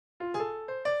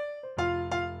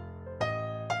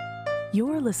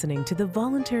You're listening to The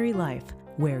Voluntary Life,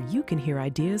 where you can hear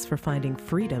ideas for finding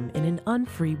freedom in an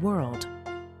unfree world.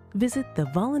 Visit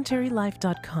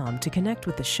thevoluntarylife.com to connect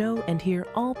with the show and hear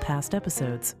all past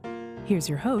episodes. Here's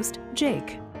your host,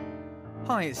 Jake.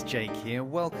 Hi, it's Jake here.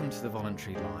 Welcome to The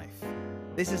Voluntary Life.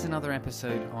 This is another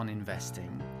episode on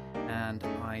investing, and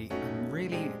I am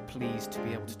really pleased to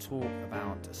be able to talk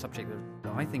about a subject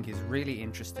that I think is really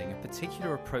interesting, a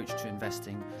particular approach to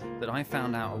investing that I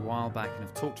found out a while back and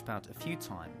have talked about a few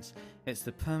times. It's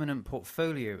the permanent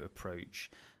portfolio approach.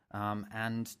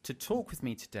 And to talk with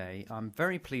me today, I'm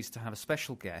very pleased to have a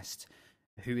special guest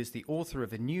who is the author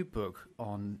of a new book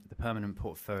on the permanent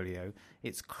portfolio.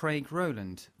 It's Craig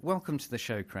Rowland. Welcome to the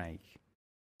show, Craig.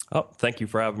 Oh, thank you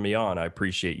for having me on. I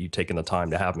appreciate you taking the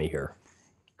time to have me here.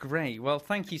 Great. Well,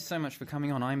 thank you so much for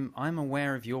coming on. I'm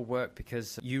aware of your work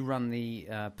because you run the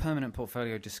Permanent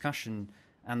Portfolio Discussion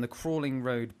and the Crawling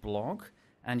Road blog,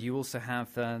 and you also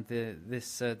have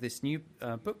this new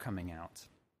book coming out.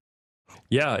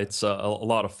 Yeah, it's a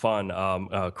lot of fun.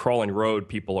 Crawling Road,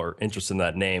 people are interested in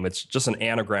that name. It's just an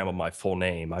anagram of my full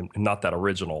name. I'm not that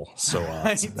original. So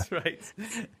That's right.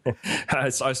 I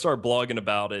started blogging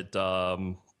about it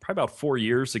probably about 4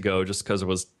 years ago, just because it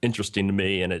was interesting to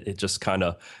me. And it just kind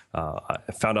of, I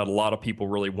found out a lot of people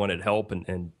really wanted help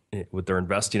and with their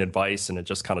investing advice, and it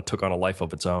just kind of took on a life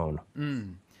of its own.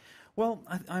 Well,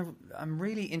 I'm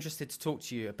really interested to talk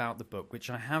to you about the book,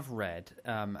 which I have read,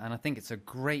 and I think it's a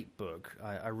great book.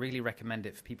 I really recommend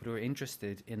it for people who are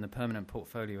interested in the permanent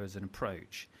portfolio as an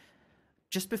approach.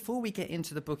 Just before we get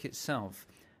into the book itself,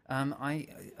 I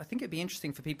think it'd be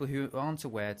interesting for people who aren't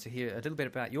aware to hear a little bit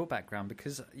about your background,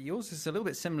 because yours is a little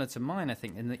bit similar to mine, I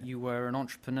think, in that you were an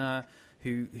entrepreneur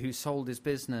who sold his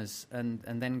business and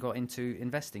then got into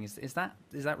investing. Is that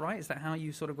right? Is that how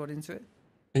you sort of got into it?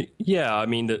 Yeah, I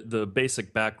mean, the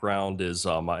basic background is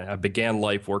I began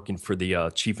life working for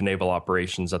the Chief of Naval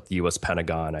Operations at the U.S.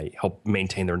 Pentagon. I helped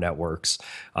maintain their networks.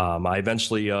 I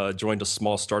eventually joined a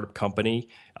small startup company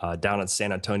down in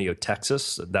San Antonio,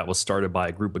 Texas, that was started by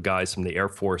a group of guys from the Air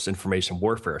Force Information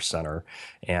Warfare Center.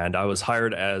 And I was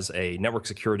hired as a network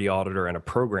security auditor and a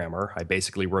programmer. I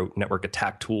basically wrote network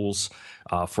attack tools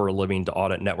for a living to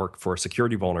audit network for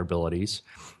security vulnerabilities.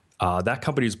 That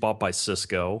company was bought by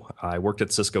Cisco. I worked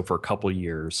at Cisco for a couple of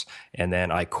years, and then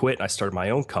I quit and I started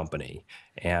my own company.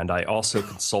 And I also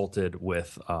consulted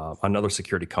with another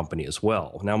security company as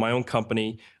well. Now, my own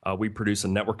company, we produce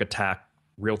a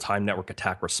real-time network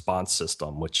attack response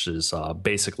system, which is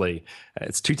basically,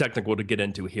 it's too technical to get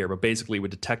into here, but basically we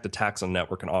detect attacks on the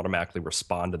network and automatically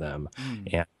respond to them.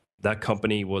 And that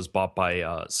company was bought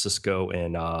by Cisco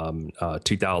in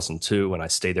 2002, and I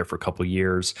stayed there for a couple of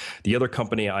years. The other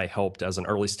company I helped as an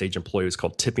early stage employee was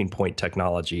called Tipping Point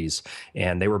Technologies,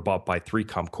 and they were bought by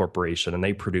 3Com Corporation, and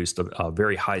they produced a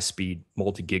very high-speed,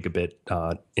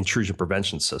 multi-gigabit intrusion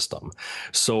prevention system.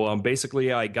 So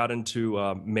basically, I got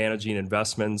into managing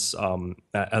investments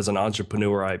as an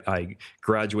entrepreneur. I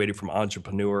graduated from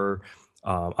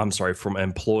from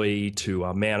employee to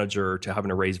a manager to having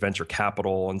to raise venture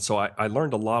capital. And so I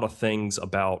learned a lot of things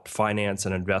about finance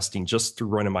and investing just through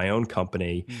running my own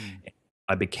company.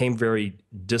 I became very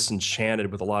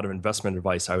disenchanted with a lot of investment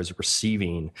advice I was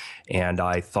receiving. And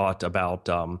I thought about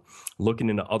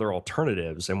looking into other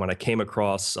alternatives. And when I came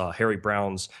across Harry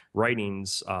Browne's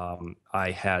writings, I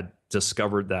had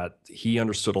discovered that he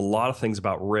understood a lot of things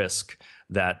about risk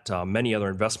that many other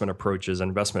investment approaches and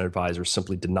investment advisors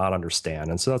simply did not understand.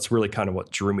 And so that's really kind of what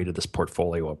drew me to this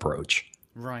portfolio approach.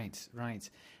 Right.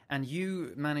 And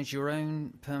you manage your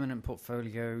own permanent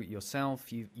portfolio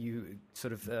yourself. You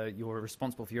you're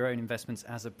responsible for your own investments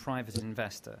as a private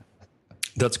investor.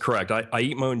 That's correct. I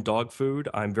eat my own dog food.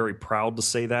 I'm very proud to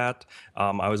say that.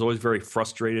 I was always very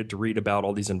frustrated to read about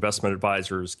all these investment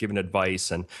advisors giving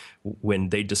advice, and when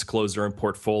they disclose their own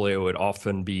portfolio, it'd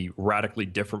often be radically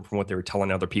different from what they were telling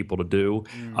other people to do.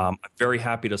 I'm very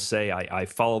happy to say I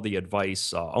follow the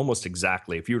advice almost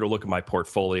exactly. If you were to look at my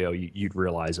portfolio, you'd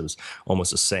realize it was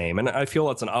almost the same. And I feel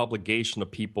that's an obligation to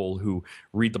people who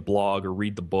read the blog or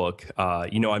read the book.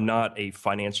 I'm not a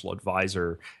financial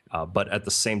advisor. But at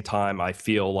the same time, I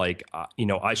feel like,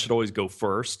 I should always go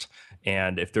first.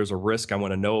 And if there's a risk, I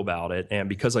want to know about it. And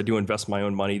because I do invest my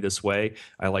own money this way,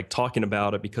 I like talking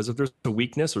about it, because if there's a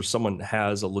weakness or someone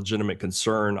has a legitimate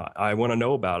concern, I want to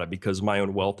know about it, because my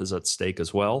own wealth is at stake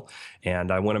as well.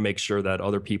 And I want to make sure that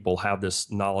other people have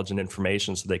this knowledge and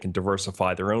information so they can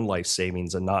diversify their own life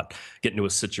savings and not get into a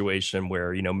situation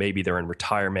where, maybe they're in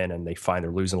retirement and they find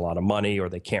they're losing a lot of money, or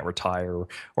they can't retire,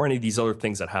 or any of these other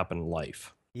things that happen in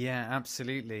life. Yeah,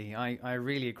 absolutely. I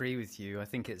really agree with you. I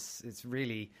think it's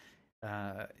really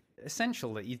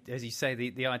essential that you, as you say,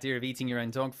 the idea of eating your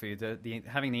own dog food, the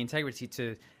having the integrity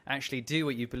to actually do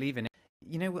what you believe in.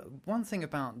 You know, one thing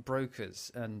about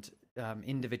brokers and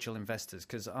individual investors,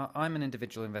 because I'm an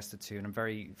individual investor too, and I'm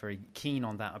very, very keen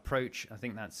on that approach. I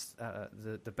think that's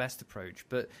the best approach.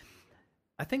 But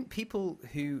I think people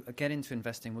who get into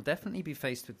investing will definitely be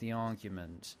faced with the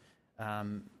argument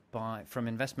from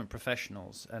investment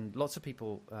professionals, and lots of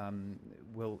people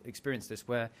will experience this,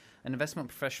 where an investment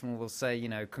professional will say, you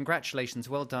know, congratulations,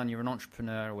 well done, you're an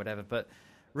entrepreneur or whatever, but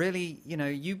really, you know,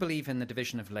 you believe in the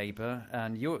division of labor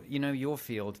and you know your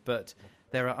field, but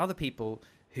there are other people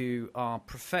who are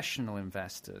professional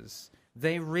investors.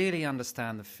 They really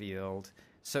understand the field.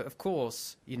 So, of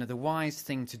course, you know, the wise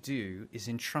thing to do is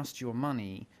entrust your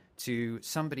money to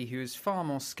somebody who is far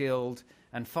more skilled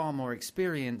and far more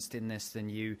experienced in this than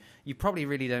you. You probably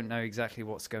really don't know exactly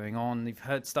what's going on. You've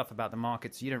heard stuff about the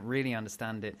markets. You don't really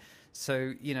understand it.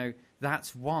 So, you know,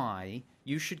 that's why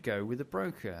you should go with a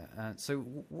broker. So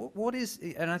what is,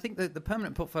 and I think that the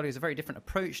permanent portfolio is a very different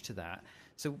approach to that.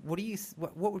 So what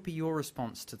would be your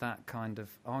response to that kind of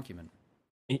argument?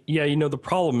 Yeah, you know, the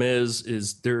problem is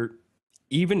there,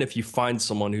 even if you find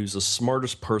someone who's the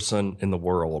smartest person in the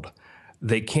world,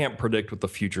 they can't predict what the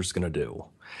future is going to do.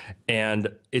 And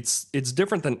it's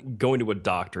different than going to a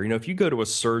doctor. You know, if you go to a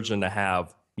surgeon to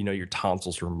have, you know, your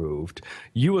tonsils removed,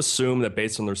 you assume that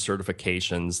based on their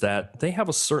certifications that they have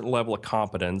a certain level of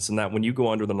competence, and that when you go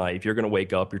under the knife, you're going to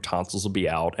wake up, your tonsils will be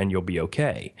out, and you'll be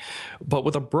okay. But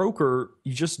with a broker,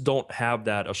 you just don't have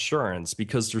that assurance,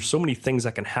 because there's so many things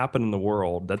that can happen in the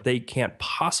world that they can't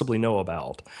possibly know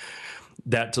about,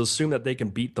 that to assume that they can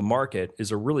beat the market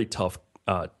is a really tough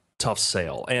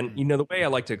sale. And, you know, the way I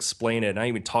like to explain it, and I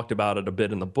even talked about it a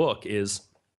bit in the book, is,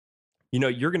 you know,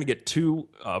 you're going to get two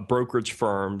brokerage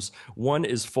firms. One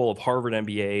is full of Harvard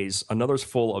MBAs, another's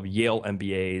full of Yale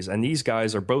MBAs, and these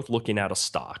guys are both looking at a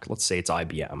stock. Let's say it's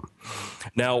IBM.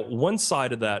 Now, one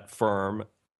side of that firm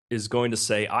is going to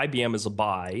say IBM is a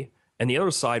buy, and the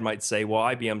other side might say, well,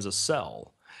 IBM's a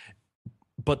sell.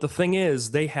 But the thing is,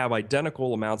 they have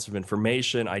identical amounts of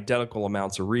information, identical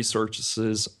amounts of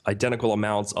resources, identical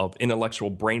amounts of intellectual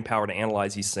brain power to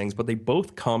analyze these things, but they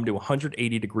both come to a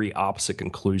 180-degree opposite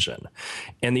conclusion.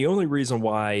 And the only reason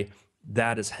why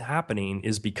that is happening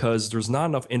is because there's not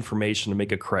enough information to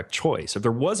make a correct choice. If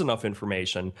there was enough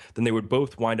information, then they would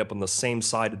both wind up on the same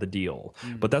side of the deal.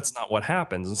 But that's not what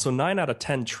happens. And so 9 out of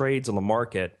 10 trades on the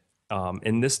market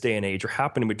in this day and age are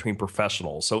happening between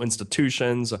professionals. So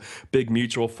institutions, big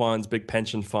mutual funds, big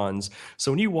pension funds.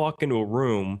 So when you walk into a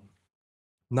room,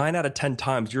 9 out of 10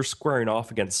 times you're squaring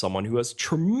off against someone who has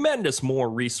tremendous more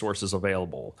resources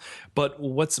available. But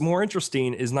what's more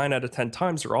interesting is 9 out of 10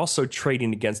 times they're also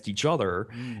trading against each other,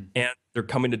 and they're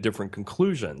coming to different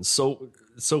conclusions. So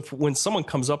when someone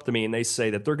comes up to me and they say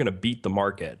that they're going to beat the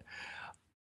market,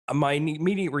 my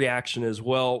immediate reaction is,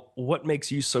 well, what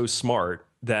makes you so smart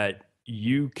that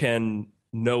you can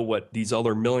know what these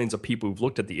other millions of people who've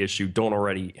looked at the issue don't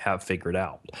already have figured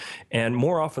out? And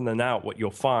more often than not, what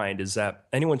you'll find is that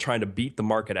anyone trying to beat the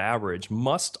market average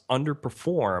must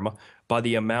underperform by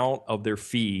the amount of their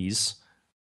fees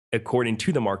according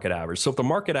to the market average. So if the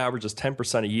market average is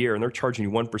 10% a year and they're charging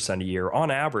you 1% a year,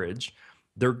 on average,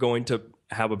 they're going to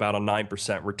have about a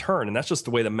 9% return. And that's just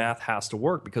the way the math has to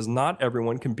work, because not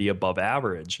everyone can be above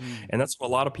average. And that's what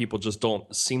a lot of people just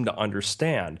don't seem to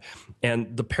understand.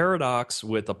 And the paradox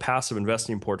with a passive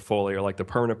investing portfolio like the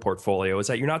permanent portfolio is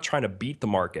that you're not trying to beat the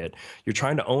market. You're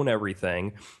trying to own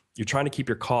everything. You're trying to keep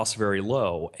your costs very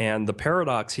low. And the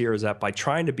paradox here is that by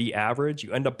trying to be average,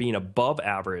 you end up being above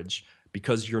average,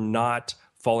 because you're not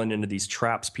falling into these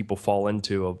traps people fall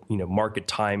into of, you know, market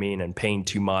timing and paying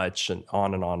too much and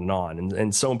on and on and on.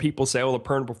 And so when people say, oh, the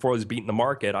permanent portfolio is beating the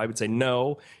market, I would say,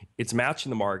 no, it's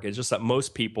matching the market. It's just that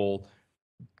most people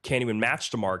can't even match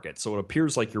the market. So it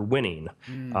appears like you're winning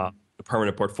the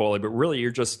permanent portfolio, but really you're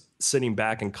just sitting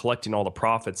back and collecting all the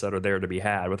profits that are there to be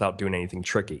had without doing anything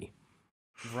tricky.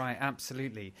 Right,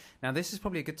 absolutely. Now, this is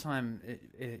probably a good time.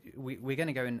 We're going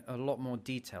to go in a lot more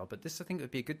detail, but this, I think,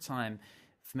 would be a good time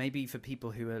maybe for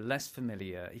people who are less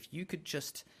familiar, if you could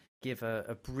just give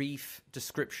a brief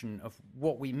description of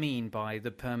what we mean by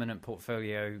the permanent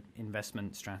portfolio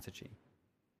investment strategy.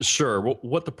 Sure. Well,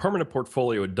 what the permanent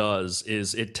portfolio does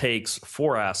is it takes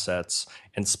 4 assets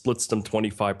and splits them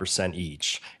 25%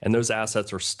 each. And those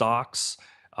assets are stocks,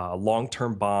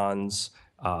 long-term bonds,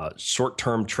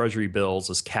 short-term treasury bills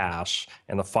as cash,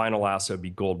 and the final asset would be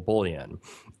gold bullion.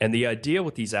 And the idea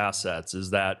with these assets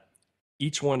is that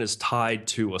each one is tied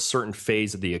to a certain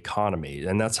phase of the economy,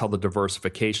 and that's how the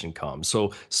diversification comes.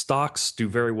 So stocks do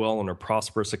very well in a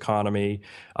prosperous economy.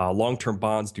 Long-term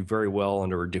bonds do very well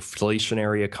under a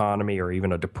deflationary economy or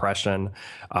even a depression.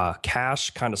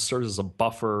 Cash kind of serves as a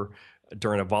buffer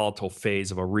during a volatile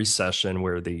phase of a recession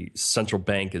where the central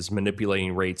bank is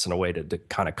manipulating rates in a way to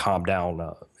kind of calm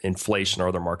down inflation or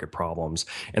other market problems.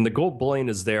 And the gold bullion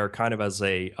is there kind of as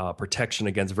a protection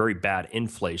against very bad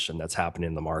inflation that's happening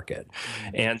in the market.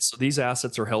 And so these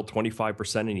assets are held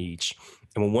 25% in each.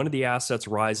 And when one of the assets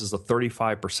rises to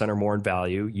 35% or more in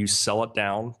value, you sell it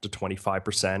down to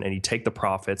 25% and you take the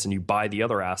profits and you buy the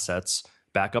other assets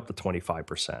back up to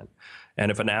 25%. And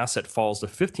if an asset falls to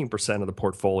 15% of the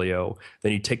portfolio,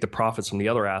 then you take the profits from the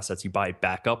other assets, you buy it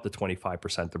back up to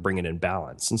 25% to bring it in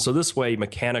balance. And so this way,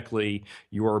 mechanically,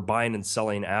 you are buying and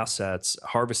selling assets,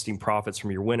 harvesting profits from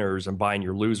your winners and buying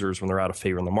your losers when they're out of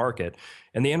favor in the market.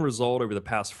 And the end result over the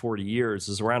past 40 years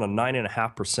is around a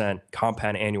 9.5%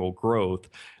 compound annual growth.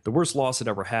 The worst loss it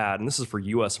ever had, and this is for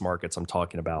US markets I'm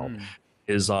talking about,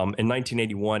 is in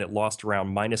 1981, it lost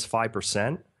around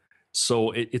 -5%.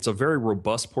 So it's a very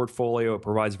robust portfolio. It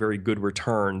provides very good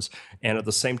returns. And at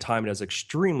the same time, it has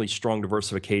extremely strong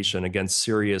diversification against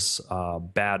serious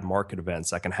bad market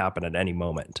events that can happen at any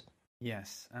moment.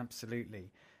 Yes,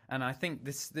 absolutely. And I think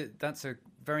that's a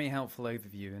very helpful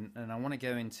overview. And I want to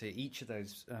go into each of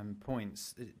those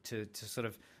points to sort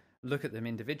of look at them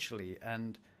individually.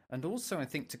 And also, I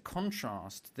think, to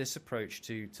contrast this approach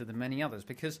to the many others,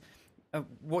 because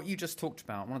what you just talked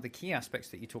about, one of the key aspects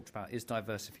that you talked about is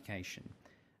diversification.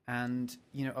 And,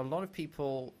 a lot of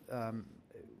people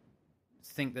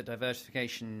think that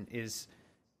diversification is,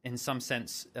 in some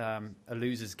sense, a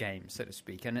loser's game, so to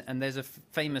speak. And there's a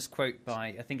famous quote by,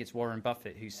 I think it's Warren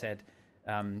Buffett, who said,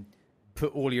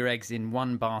 put all your eggs in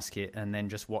one basket and then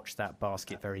just watch that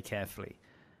basket very carefully.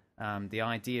 The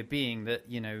idea being that,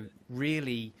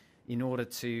 really, in order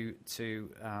to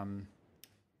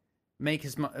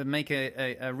make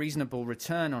a reasonable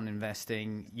return on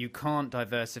investing, you can't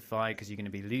diversify because you're going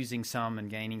to be losing some and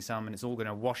gaining some, and it's all going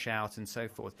to wash out and so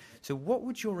forth. So what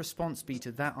would your response be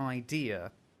to that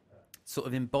idea sort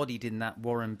of embodied in that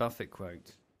Warren Buffett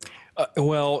quote?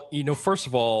 Well, first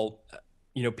of all,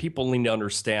 people need to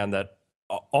understand that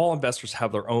all investors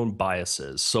have their own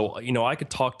biases. So, I could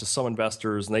talk to some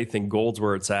investors and they think gold's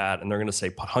where it's at, and they're going to say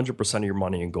put 100% of your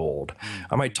money in gold.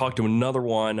 I might talk to another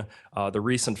one. The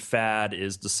recent fad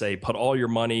is to say put all your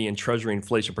money in treasury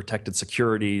inflation protected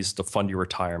securities to fund your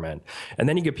retirement. And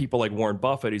then you get people like Warren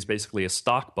Buffett, who's basically a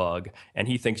stock bug, and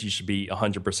he thinks you should be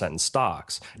 100% in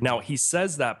stocks. Now, he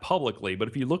says that publicly, but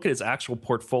if you look at his actual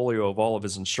portfolio of all of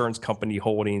his insurance company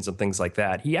holdings and things like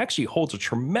that, he actually holds a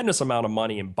tremendous amount of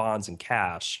money in bonds and cash.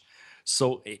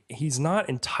 So he's not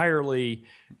entirely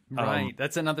right.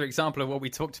 That's another example of what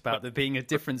we talked about, there being a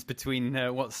difference between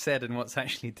what's said and what's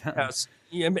actually done. Yes.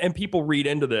 And people read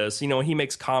into this. He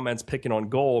makes comments picking on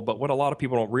gold, but what a lot of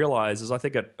people don't realize is I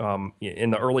think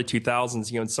in the early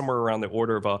 2000s, somewhere around the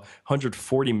order of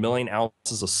 140 million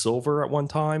ounces of silver at one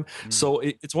time. So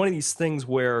it's one of these things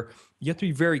where you have to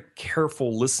be very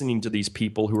careful listening to these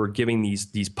people who are giving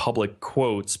these public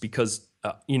quotes because,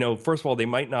 first of all, they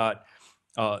might not.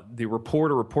 The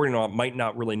reporter reporting on it might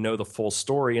not really know the full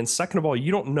story. And second of all,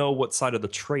 you don't know what side of the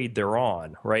trade they're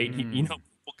on, right? People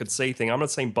could say things. I'm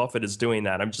not saying Buffett is doing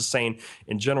that. I'm just saying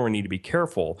in general, we need to be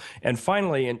careful. And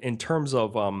finally, in terms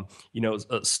of,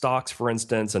 stocks, for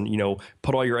instance, and,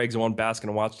 put all your eggs in one basket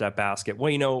and watch that basket.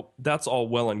 Well, that's all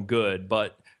well and good,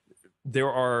 but there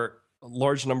are a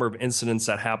large number of incidents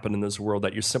that happen in this world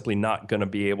that you're simply not going to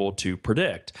be able to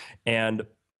predict. And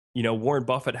Warren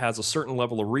Buffett has a certain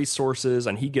level of resources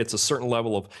and he gets a certain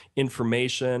level of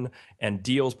information and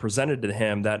deals presented to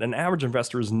him that an average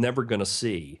investor is never going to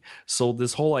see. So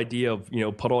this whole idea of,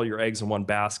 put all your eggs in one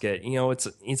basket,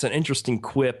 it's an interesting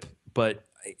quip, but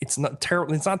it's not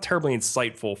terribly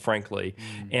insightful, frankly.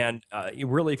 And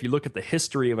really, if you look at the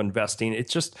history of investing, it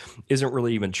just isn't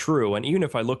really even true. And even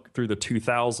if I look through the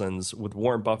 2000s with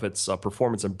Warren Buffett's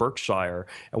performance in Berkshire,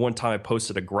 at one time I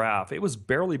posted a graph. It was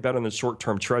barely better than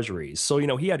short-term treasuries. So,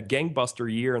 he had a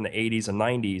gangbuster year in the 80s and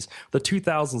 90s. The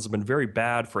 2000s have been very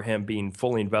bad for him being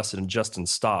fully invested in just in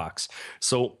stocks.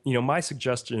 So, my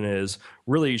suggestion is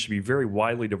really you should be very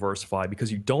widely diversified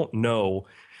because you don't know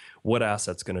what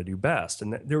asset's going to do best.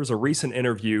 And there was a recent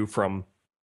interview from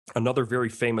another very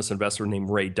famous investor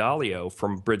named Ray Dalio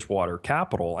from Bridgewater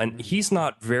Capital. And he's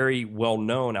not very well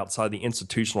known outside the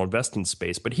institutional investing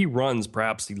space, but he runs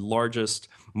perhaps the largest,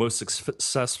 most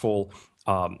successful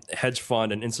hedge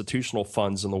fund and institutional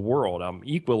funds in the world.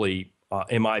 Equally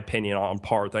in my opinion, on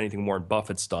par with anything Warren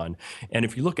Buffett's done. And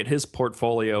if you look at his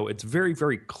portfolio, it's very,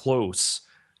 very close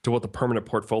to what the permanent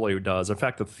portfolio does. In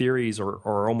fact, the theories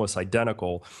are almost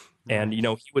identical. And,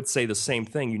 Right. he would say the same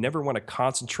thing. You never want to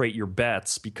concentrate your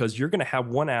bets because you're going to have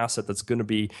one asset that's going to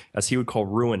be, as he would call,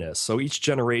 ruinous. So each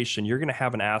generation, you're going to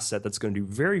have an asset that's going to do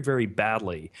very, very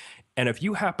badly. And if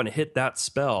you happen to hit that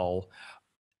spell,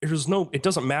 it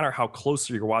doesn't matter how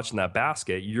closely you're watching that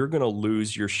basket, you're going to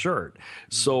lose your shirt.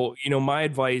 So, my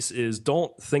advice is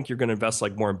don't think you're going to invest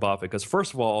like Warren Buffett, because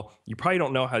first of all, you probably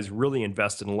don't know how he's really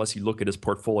invested unless you look at his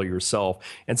portfolio yourself.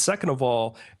 And second of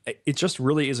all, it just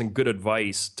really isn't good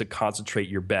advice to concentrate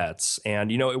your bets.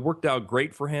 And, it worked out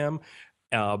great for him.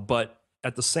 But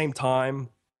at the same time,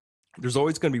 there's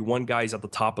always going to be one guy who's at the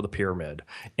top of the pyramid.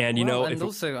 And, And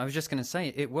also, I was just going to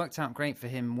say, it worked out great for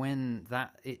him when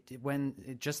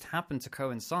it just happened to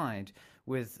coincide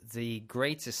with the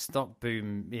greatest stock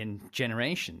boom in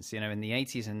generations, in the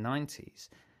 80s and 90s.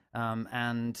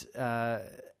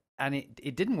 And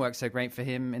it didn't work so great for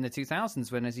him in the 2000s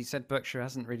when, as you said, Berkshire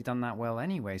hasn't really done that well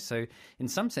anyway. So in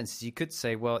some senses, you could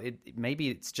say, well, maybe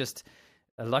it's just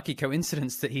a lucky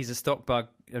coincidence that he's a stock bug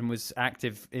and was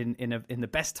active in the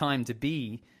best time to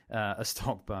be a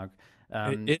stock bug.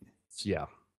 Yeah.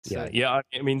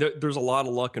 I mean, there's a lot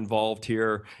of luck involved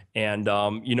here. And,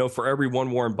 for every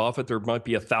one Warren Buffett, there might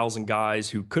be 1,000 guys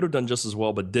who could have done just as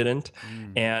well, but didn't.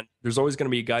 And there's always going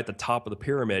to be a guy at the top of the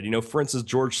pyramid. For instance,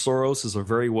 George Soros is a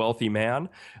very wealthy man.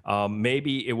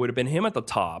 Maybe it would have been him at the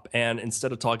top. And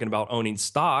instead of talking about owning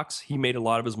stocks, he made a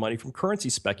lot of his money from currency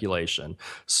speculation.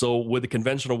 So would the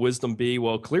conventional wisdom be,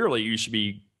 well, clearly you should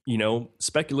be,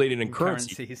 speculating in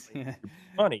currencies. Yeah.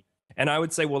 Money. And I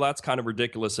would say, well, that's kind of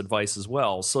ridiculous advice as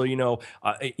well. So,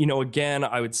 again,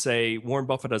 I would say Warren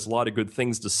Buffett has a lot of good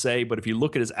things to say, but if you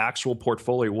look at his actual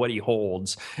portfolio, what he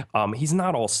holds, he's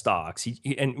not all stocks.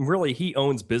 And really, he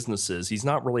owns businesses. He's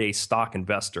not really a stock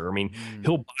investor. I mean,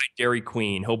 he'll buy Dairy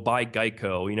Queen, he'll buy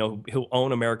Geico, he'll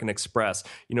own American Express.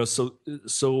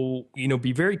 So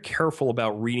be very careful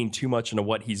about reading too much into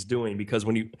what he's doing, because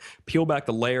when you peel back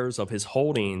the layers of his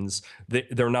holdings,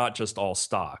 they're not just all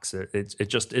stocks. It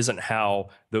just isn't how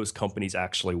those companies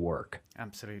actually work.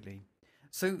 Absolutely.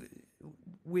 So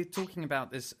we're talking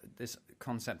about this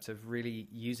concept of really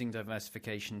using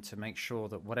diversification to make sure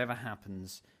that whatever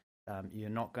happens,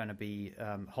 you're not going to be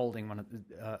holding one of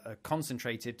a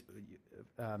concentrated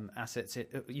assets.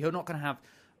 You're not going to have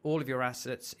all of your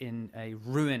assets in a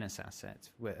ruinous asset,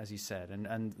 as you said,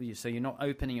 and so you're not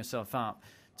opening yourself up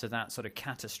to that sort of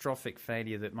catastrophic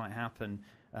failure that might happen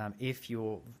if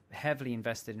you're heavily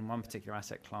invested in one particular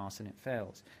asset class and it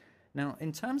fails. Now,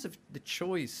 in terms of the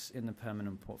choice in the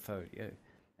permanent portfolio,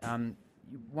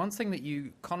 one thing that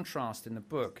you contrast in the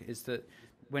book is that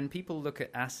when people look at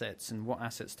assets and what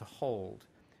assets to hold,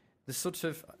 the sort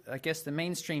of, I guess, the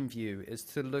mainstream view is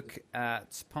to look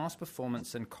at past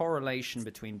performance and correlation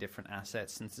between different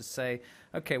assets and to say,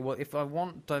 okay, well, if I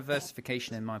want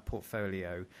diversification in my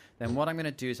portfolio, then what I'm going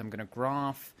to do is I'm going to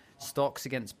graph stocks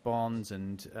against bonds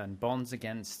and bonds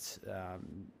against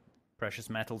precious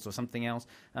metals or something else,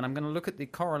 and I'm going to look at the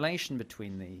correlation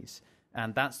between these,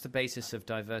 and that's the basis of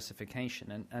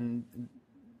diversification. And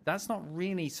that's not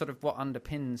really sort of what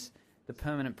underpins the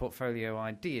permanent portfolio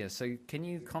idea. So can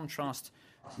you contrast,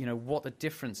 what the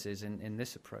difference is in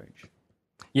this approach?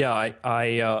 Yeah, I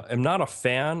am not a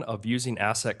fan of using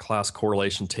asset class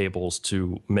correlation tables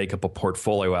to make up a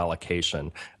portfolio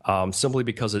allocation, simply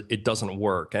because it doesn't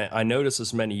work. I noticed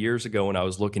this many years ago when I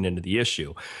was looking into the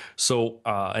issue. So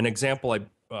an example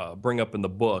I bring up in the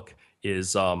book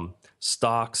is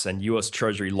stocks and U.S.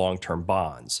 Treasury long-term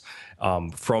bonds.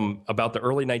 From about the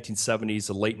early 1970s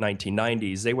to late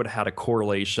 1990s, they would have had a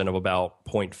correlation of about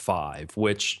 0.5,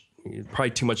 which probably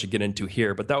too much to get into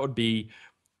here, but that would be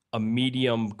a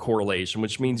medium correlation,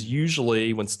 which means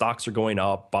usually when stocks are going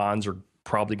up, bonds are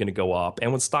probably going to go up.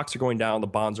 And when stocks are going down, the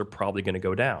bonds are probably going to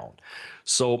go down.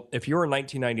 So if you're in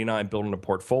 1999 building a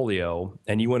portfolio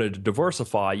and you wanted to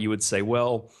diversify, you would say,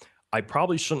 well, I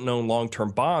probably shouldn't own long-term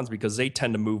bonds because they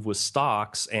tend to move with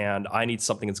stocks, and I need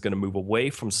something that's going to move away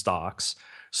from stocks.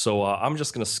 So I'm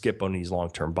just going to skip on these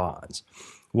long-term bonds.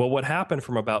 Well, what happened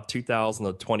from about 2000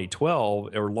 to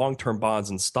 2012, or long-term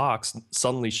bonds and stocks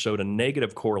suddenly showed a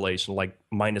negative correlation, like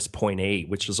minus 0.8,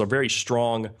 which is a very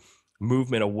strong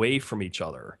movement away from each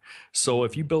other. So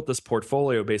if you built this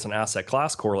portfolio based on asset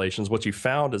class correlations, what you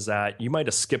found is that you might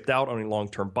have skipped out on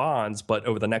long-term bonds, but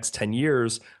over the next 10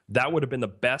 years, that would have been the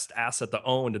best asset to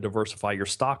own to diversify your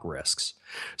stock risks.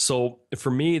 So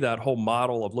for me, that whole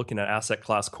model of looking at asset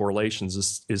class correlations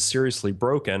is seriously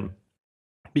broken.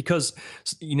 because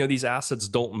these assets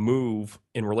don't move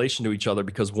in relation to each other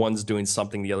because one's doing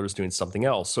something, the other's doing something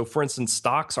else. So for instance,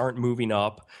 stocks aren't moving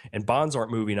up and bonds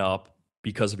aren't moving up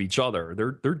because of each other.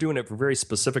 They're doing it for very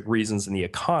specific reasons in the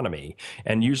economy,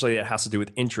 and usually it has to do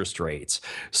with interest rates.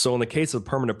 So in the case of the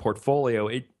permanent portfolio,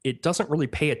 it doesn't really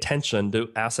pay attention to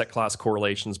asset class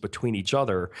correlations between each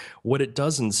other. What it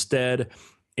does instead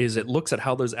is it looks at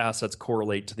how those assets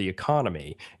correlate to the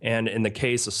economy. And in the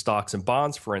case of stocks and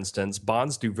bonds, for instance,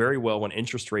 bonds do very well when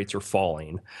interest rates are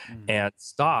falling, and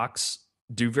stocks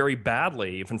do very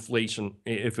badly if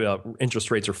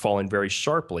interest rates are falling very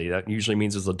sharply. That usually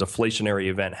means there's a deflationary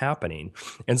event happening.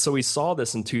 And so we saw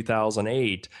this in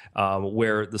 2008,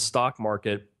 where the stock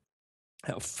market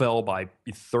fell by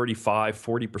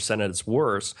 35-40% at its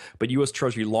worst, but U.S.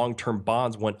 Treasury long-term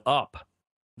bonds went up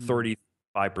 35%.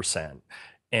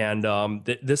 And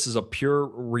this is a pure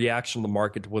reaction to the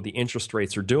market to what the interest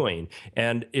rates are doing.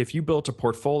 And if you built a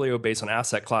portfolio based on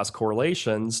asset class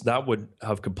correlations, that would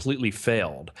have completely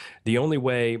failed. The only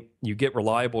way you get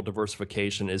reliable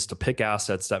diversification is to pick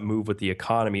assets that move with the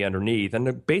economy underneath and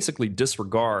to basically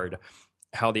disregard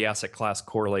how the asset class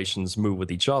correlations move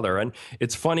with each other. And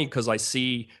it's funny because I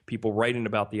see people writing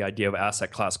about the idea of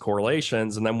asset class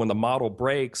correlations, and then when the model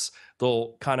breaks,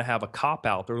 they'll kind of have a cop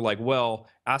out. They're like, well,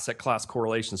 asset class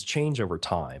correlations change over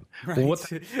time. Right. Well,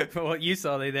 For what use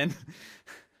are they then?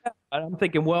 I'm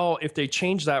thinking, well, if they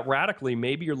change that radically,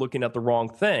 maybe you're looking at the wrong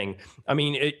thing. I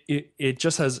mean, it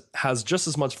just has just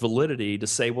as much validity to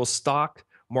say, well, stock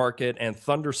market and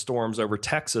thunderstorms over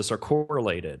Texas are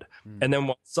correlated. And then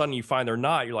all of a sudden you find they're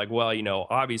not. You're like, well,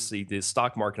 obviously the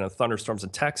stock market and thunderstorms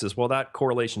in Texas, well, that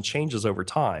correlation changes over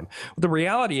time. But the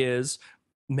reality is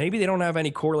maybe they don't have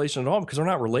any correlation at all because they're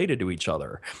not related to each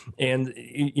other. And,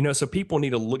 so people need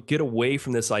to get away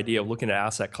from this idea of looking at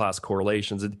asset class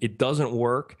correlations. It doesn't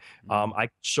work. I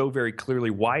show very clearly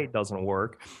why it doesn't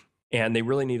work. And they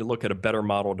really need to look at a better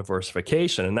model of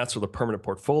diversification. And that's where the permanent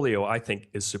portfolio, I think,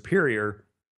 is superior,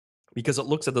 because it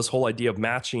looks at this whole idea of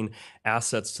matching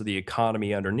assets to the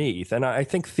economy underneath. And I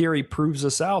think theory proves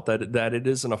this out, that it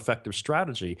is an effective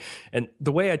strategy. And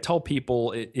the way I tell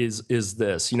people is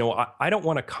this, I don't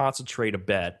want to concentrate a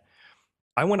bet.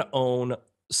 I want to own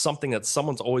something that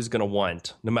someone's always going to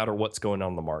want, no matter what's going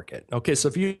on in the market. Okay, so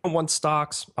if you don't want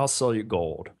stocks, I'll sell you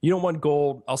gold. You don't want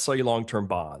gold, I'll sell you long-term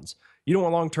bonds. You don't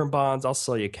want long-term bonds, I'll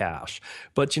sell you cash.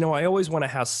 But, I always want to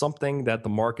have something that the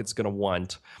market's going to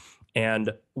want.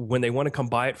 And when they want to come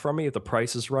buy it from me, if the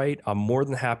price is right, I'm more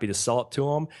than happy to sell it to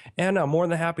them. And I'm more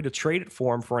than happy to trade it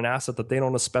for them for an asset that they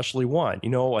don't especially want.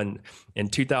 And in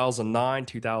 2009,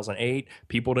 2008,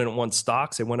 people didn't want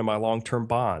stocks. They wanted my long-term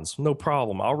bonds. No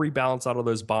problem. I'll rebalance out of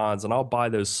those bonds and I'll buy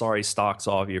those sorry stocks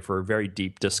off you for a very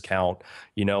deep discount.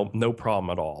 No problem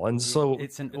at all. And so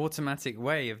it's an automatic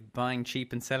way of buying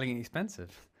cheap and selling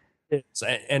expensive.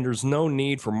 And there's no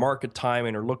need for market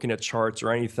timing or looking at charts or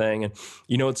anything. And,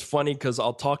 it's funny because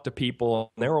I'll talk to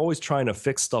people and they're always trying to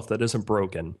fix stuff that isn't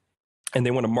broken. And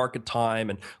they want to market time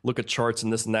and look at charts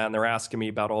and this and that. And they're asking me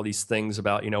about all these things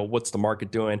about, what's the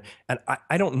market doing? And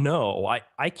I don't know.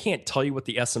 I can't tell you what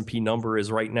the S&P number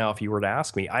is right now if you were to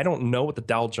ask me. I don't know what the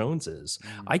Dow Jones is.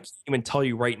 I can't even tell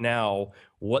you right now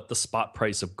what the spot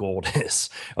price of gold is.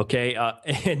 Okay.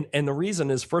 And the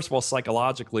reason is, first of all,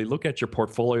 psychologically, looking at your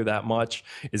portfolio that much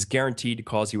is guaranteed to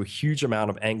cause you a huge amount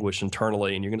of anguish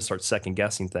internally, and you're going to start second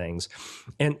guessing things.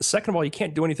 And second of all, you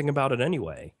can't do anything about it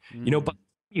anyway. But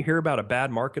you hear about a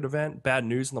bad market event, bad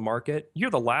news in the market, you're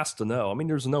the last to know. I mean,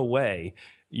 there's no way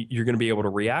you're going to be able to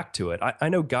react to it. I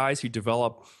know guys who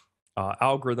develop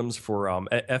algorithms for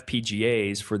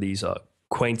FPGAs for these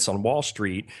quaints on Wall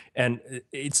Street, and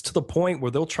it's to the point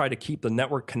where they'll try to keep the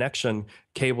network connection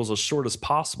cables as short as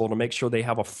possible to make sure they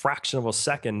have a fraction of a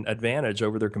second advantage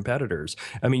over their competitors.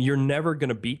 I mean, you're never going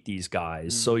to beat these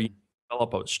guys. So you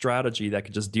develop a strategy that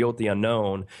could just deal with the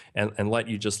unknown and let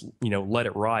you just, let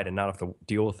it ride and not have to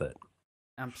deal with it.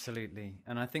 Absolutely.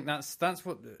 And I think that's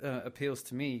what appeals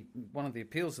to me. One of the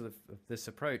appeals of this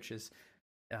approach is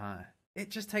it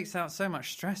just takes out so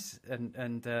much stress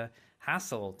and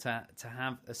hassle to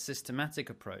have a systematic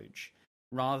approach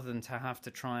rather than to have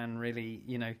to try and really,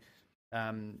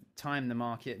 time the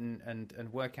market and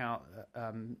work out,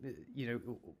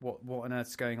 what on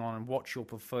earth's going on and watch your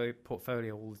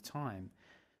portfolio all the time.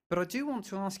 But I do want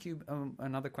to ask you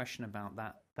another question about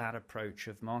that approach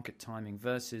of market timing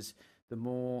versus the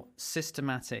more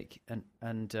systematic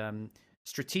and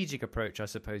strategic approach, I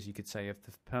suppose you could say, of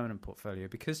the permanent portfolio,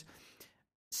 because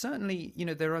certainly,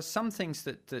 there are some things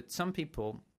that some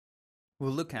people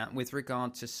will look at with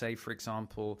regard to, say, for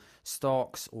example,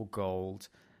 stocks or gold,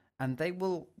 and they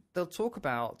will they'll talk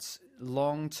about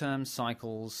long-term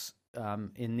cycles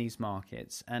in these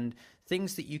markets and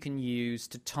things that you can use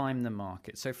to time the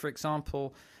market. So, for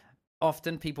example,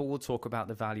 often people will talk about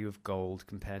the value of gold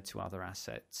compared to other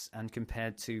assets and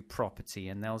compared to property.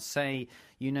 And they'll say,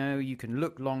 you can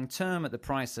look long term at the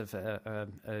price of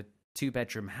a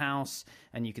two-bedroom house,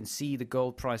 and you can see the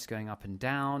gold price going up and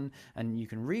down, and you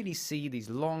can really see these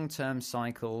long-term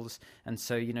cycles. And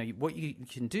so, what you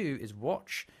can do is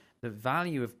watch the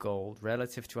value of gold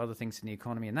relative to other things in the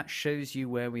economy, and that shows you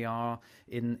where we are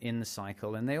in the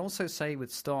cycle. And they also say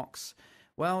with stocks,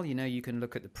 well, you can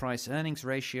look at the price earnings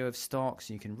ratio of stocks.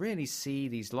 You can really see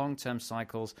these long-term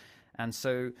cycles. And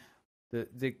so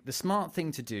the smart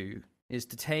thing to do is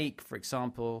to take, for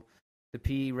example, the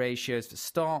PE ratios for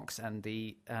stocks and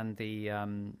the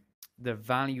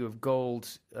value of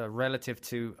gold relative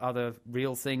to other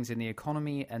real things in the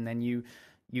economy, and then you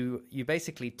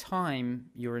basically time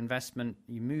your investment.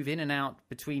 You move in and out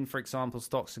between, for example,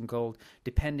 stocks and gold,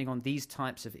 depending on these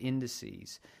types of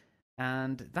indices.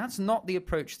 And that's not the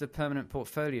approach to the permanent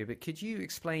portfolio. But could you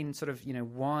explain sort of,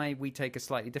 why we take a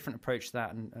slightly different approach to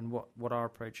that and what our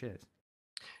approach is?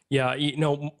 Yeah,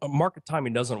 market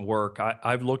timing doesn't work.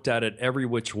 I've looked at it every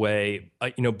which way.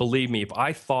 Believe me, if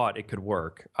I thought it could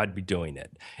work, I'd be doing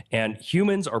it. And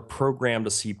humans are programmed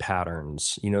to see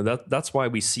patterns. That's why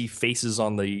we see faces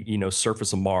on the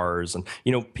surface of Mars, and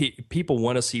people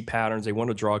want to see patterns. They want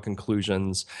to draw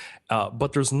conclusions,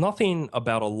 but there's nothing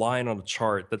about a line on a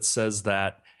chart that says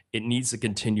that it needs to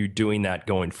continue doing that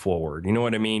going forward. You know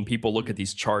what I mean? People look at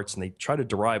these charts and they try to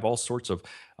derive all sorts of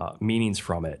meanings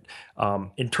from it.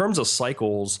 In terms of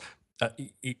cycles,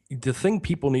 the thing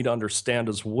people need to understand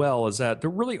as well is that there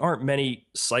really aren't many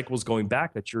cycles going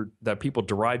back that people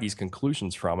derive these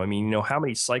conclusions from. I mean, how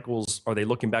many cycles are they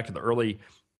looking back to the early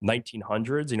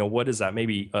 1900s? What is that?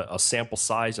 Maybe a sample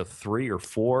size of 3 or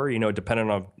 4, depending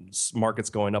on markets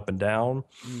going up and down.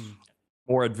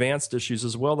 More advanced issues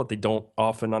as well that they don't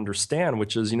often understand,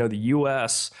 which is, the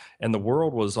U.S. and the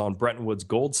world was on Bretton Woods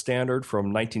gold standard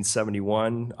from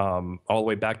 1971 all the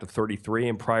way back to 33.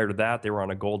 And prior to that, they were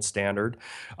on a gold standard.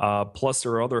 Plus,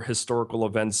 there are other historical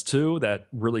events, too, that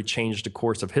really changed the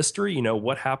course of history.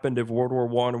 What happened if World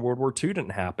War I and World War II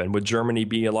didn't happen? Would Germany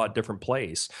be a lot different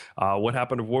place? What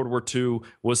happened if World War II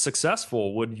was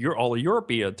successful? Would all of Europe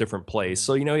be a different place?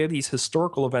 So, you have these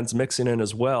historical events mixing in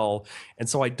as well. And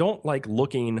so I don't like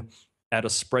looking at a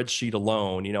spreadsheet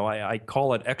alone. I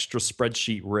call it extra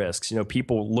spreadsheet risks.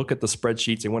 People look at the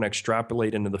spreadsheets, they want to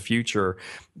extrapolate into the future,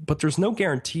 but there's no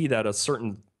guarantee that a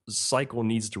certain cycle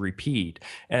needs to repeat.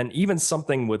 And even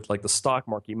something with like the stock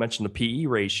market, you mentioned the PE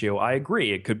ratio. I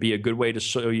agree. It could be a good way to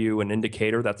show you an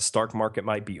indicator that the stock market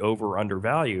might be over or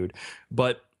undervalued.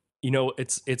 But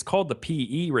it's called the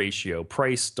PE ratio,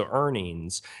 price to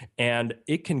earnings, and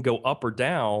it can go up or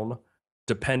down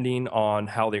depending on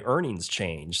how the earnings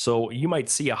change. So you might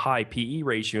see a high PE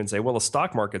ratio and say, well, the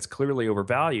stock market's clearly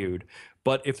overvalued.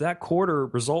 But if that quarter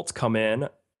results come in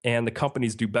and the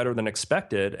companies do better than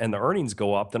expected and the earnings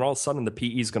go up, then all of a sudden the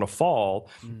PE is going to fall.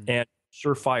 And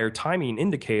surefire timing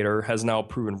indicator has now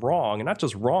proven wrong. And not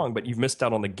just wrong, but you've missed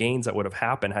out on the gains that would have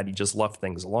happened had you just left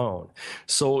things alone.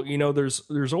 So,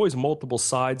 there's always multiple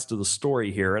sides to the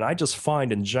story here. And I just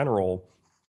find in general,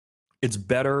 it's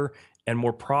better and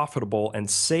more profitable and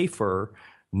safer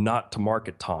not to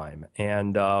market time.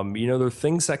 And, there are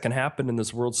things that can happen in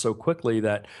this world so quickly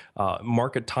that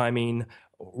market timing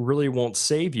really won't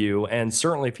save you. And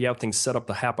certainly if you have things set up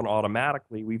to happen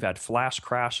automatically, we've had flash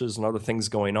crashes and other things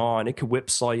going on. It could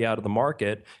whipsaw you out of the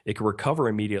market. It could recover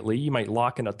immediately. You might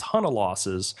lock in a ton of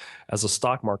losses as the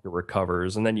stock market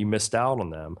recovers, and then you missed out on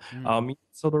them.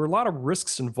 So there are a lot of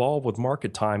risks involved with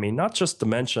market timing, not just to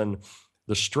mention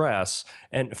the stress.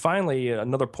 And finally,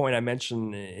 another point I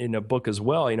mentioned in a book as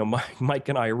well, Mike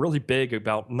and I are really big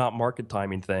about not market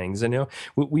timing things. And,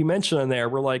 we mentioned in there,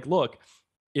 we're like, look,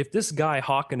 if this guy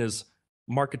hawking his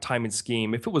market timing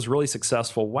scheme, if it was really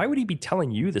successful, why would he be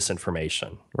telling you this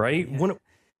information, right? Yeah. Wouldn't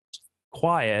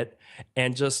quiet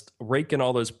and just rake in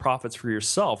all those profits for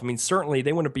yourself. I mean, certainly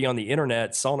they wouldn't be on the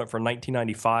internet selling it for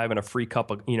 $19.95 and a free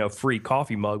cup of, free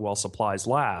coffee mug while supplies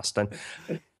last. And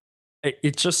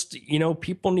it just,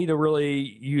 people need to really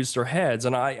use their heads.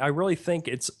 And I really think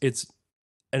it's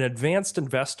an advanced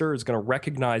investor is going to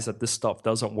recognize that this stuff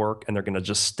doesn't work and they're going to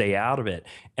just stay out of it.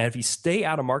 And if you stay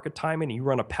out of market timing and you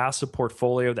run a passive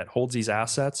portfolio that holds these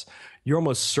assets, you're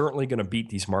almost certainly going to beat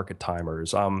these market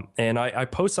timers. And I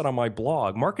post that on my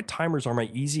blog. Market timers are my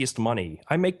easiest money.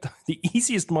 I make the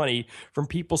easiest money from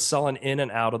people selling in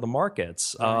and out of the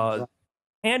markets,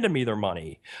 handing me their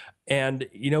money. And,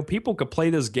 people could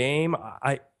play this game.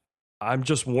 I'm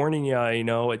just warning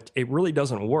you, it really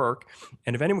doesn't work.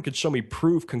 And if anyone could show me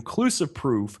proof, conclusive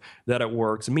proof that it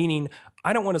works, meaning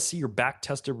I don't want to see your back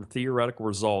tested theoretical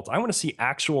results. I want to see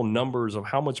actual numbers of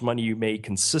how much money you made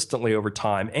consistently over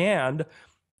time, and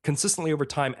consistently over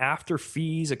time after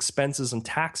fees, expenses, and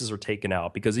taxes are taken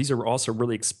out, because these are also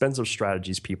really expensive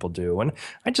strategies people do. And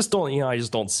I just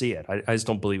don't see it. I just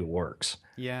don't believe it works.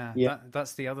 Yeah,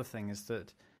 that's the other thing, is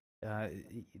that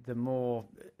the more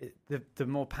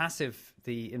passive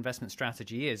the investment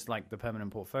strategy is, like the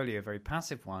permanent portfolio, a very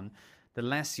passive one, the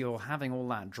less you're having all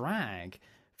that drag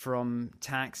from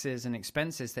taxes and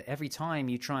expenses, that every time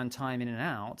you try and time in and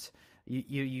out,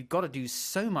 you've got to do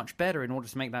so much better in order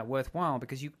to make that worthwhile,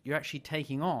 because you're actually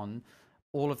taking on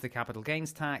all of the capital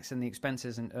gains tax and the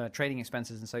expenses and trading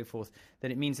expenses and so forth, that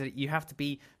it means that you have to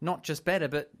be not just better,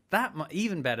 but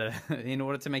even better in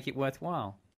order to make it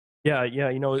worthwhile. Yeah,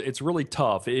 it's really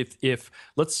tough. If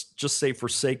let's just say, for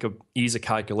sake of ease of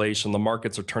calculation, the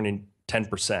markets are turning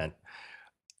 10%,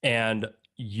 and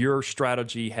your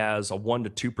strategy has a 1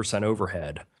 to 2%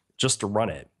 overhead just to run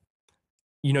it,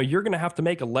 you're going to have to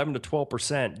make 11 to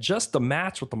 12% just to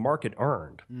match what the market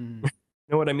earned. Mm. You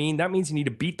know what I mean? That means you need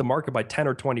to beat the market by 10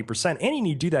 or 20%, and you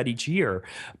need to do that each year.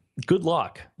 Good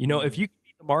luck. If you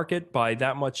beat the market by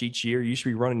that much each year, you should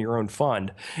be running your own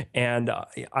fund. And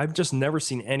I've just never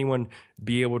seen anyone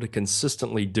be able to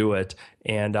consistently do it.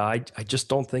 And I just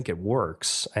don't think it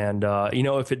works. And,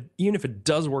 even if it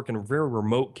does work in very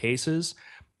remote cases,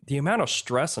 the amount of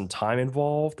stress and time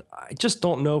involved, I just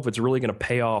don't know if it's really going to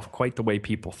pay off quite the way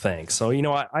people think. So,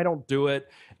 I don't do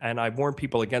it. And I've warned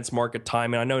people against market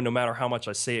timing. I know no matter how much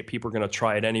I say it, people are going to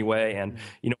try it anyway. And,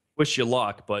 wish you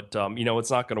luck, but,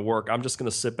 it's not going to work. I'm just going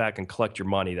to sit back and collect your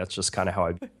money. That's just kind of how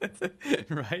I.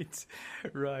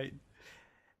 Right.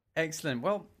 Excellent.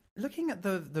 Well, looking at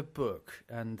the book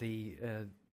and the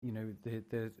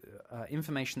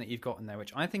information that you've got in there,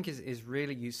 which I think is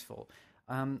really useful.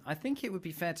 I think it would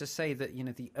be fair to say that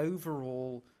the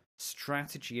overall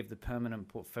strategy of the permanent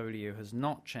portfolio has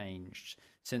not changed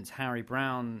since Harry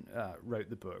Browne wrote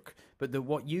the book, but that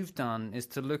what you've done is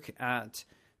to look at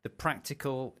the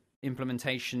practical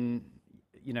implementation,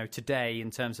 today in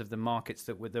terms of the markets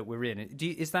that we're in.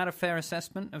 Is that a fair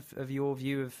assessment of your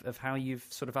view of how you've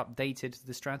sort of updated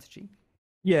the strategy?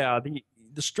 Yeah,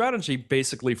 the strategy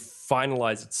basically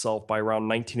finalized itself by around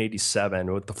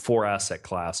 1987 with the 4 asset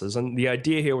classes. And the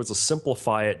idea here was to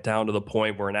simplify it down to the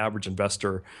point where an average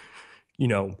investor,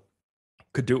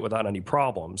 could do it without any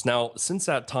problems. Now, since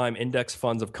that time, index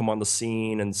funds have come on the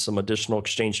scene, and some additional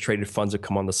exchange traded funds have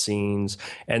come on the scenes,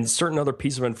 and certain other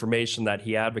pieces of information that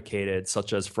he advocated,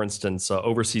 such as, for instance,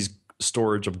 overseas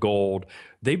storage of gold,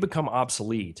 they've become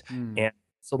obsolete. And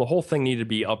so the whole thing needed to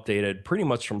be updated pretty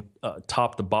much from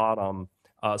top to bottom.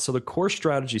 So the core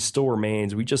strategy still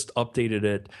remains. We just updated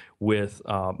it with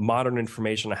modern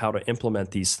information on how to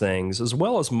implement these things, as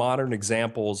well as modern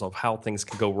examples of how things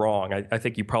can go wrong. I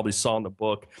think you probably saw in the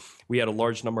book, we had a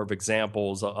large number of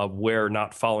examples of where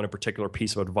not following a particular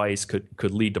piece of advice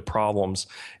could lead to problems.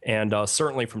 And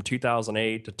certainly from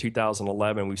 2008 to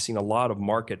 2011, we've seen a lot of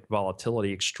market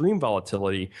volatility, extreme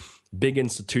volatility. Big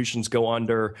institutions go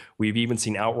under. We've even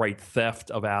seen outright theft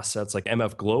of assets, like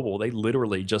MF Global. They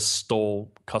literally just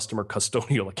stole customer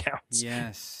custodial accounts.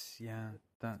 Yes, yeah.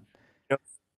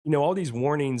 All these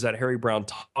warnings that Harry Browne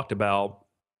talked about,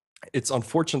 it's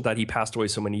unfortunate that he passed away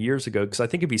so many years ago, because I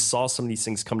think if he saw some of these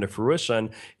things come to fruition,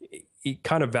 he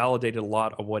kind of validated a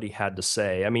lot of what he had to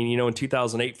say. I mean, in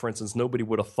 2008, for instance, nobody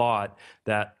would have thought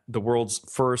that the world's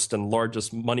first and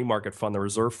largest money market fund, the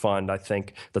reserve fund, I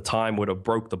think the time would have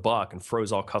broke the buck and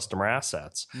froze all customer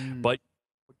assets. But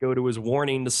go to his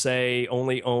warning to say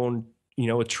only own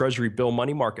a treasury bill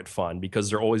money market fund, because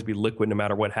they'll always be liquid no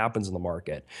matter what happens in the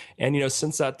market. And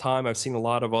since that time, I've seen a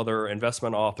lot of other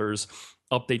investment authors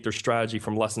update their strategy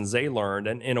from lessons they learned,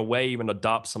 and in a way even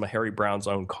adopt some of Harry Browne's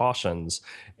own cautions.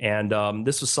 And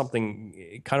this was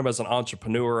something, kind of as an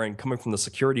entrepreneur and coming from the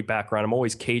security background, I'm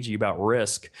always cagey about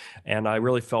risk, and I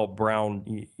really felt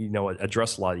Browne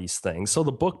addressed a lot of these things. So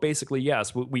the book basically,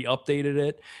 yes, we updated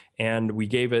it, and we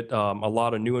gave it a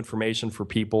lot of new information for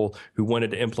people who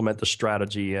wanted to implement the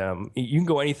strategy. You can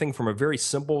go anything from a very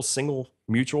simple single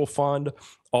mutual fund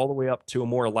all the way up to a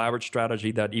more elaborate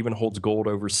strategy that even holds gold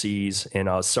overseas, and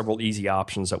several easy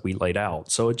options that we laid out.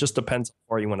 So it just depends how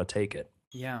far you want to take it.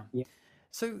 Yeah.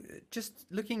 So just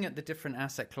looking at the different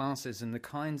asset classes and the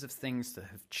kinds of things that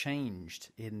have changed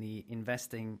in the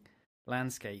investing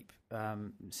landscape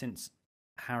since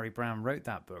Harry Browne wrote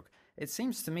that book, it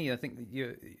seems to me, I think that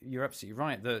you're absolutely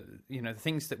right, that the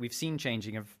things that we've seen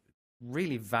changing have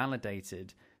really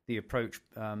validated the approach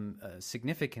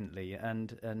significantly,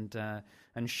 and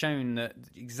shown that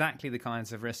exactly the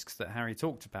kinds of risks that Harry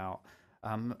talked about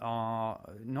are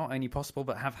not only possible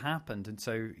but have happened. And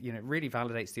so, it really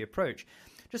validates the approach.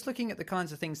 Just looking at the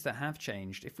kinds of things that have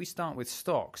changed, if we start with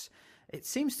stocks, it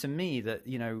seems to me that,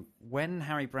 when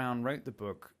Harry Browne wrote the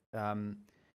book,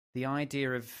 the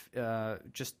idea of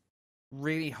just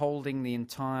really holding the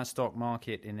entire stock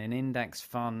market in an index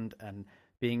fund and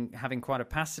having quite a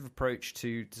passive approach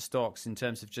to stocks in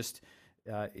terms of just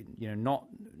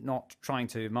not trying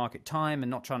to market time and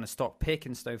not trying to stock pick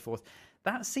and so forth,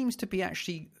 that seems to be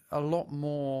actually a lot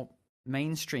more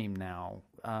mainstream now.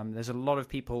 There's a lot of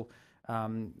people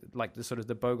like the sort of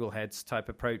the Bogleheads type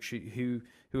approach who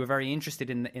are very interested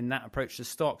in that approach to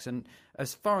stocks. And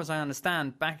as far as I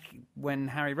understand, back when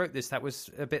Harry wrote this, that was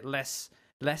a bit less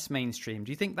mainstream.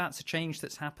 Do you think that's a change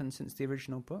that's happened since the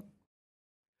original book?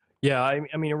 Yeah,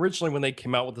 I mean, originally when they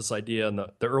came out with this idea in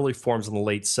the early forms in the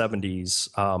late 70s,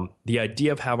 the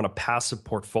idea of having a passive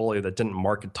portfolio that didn't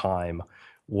market time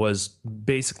was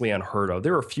basically unheard of.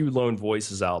 There were a few lone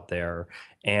voices out there.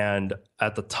 And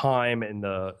at the time in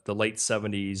the late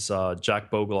 70s, Jack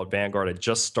Bogle at Vanguard had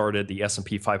just started the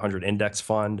S&P 500 index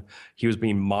fund. He was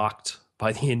being mocked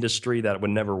by the industry that it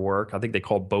would never work. I think they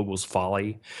called Bogle's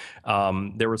folly.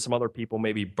 There were some other people,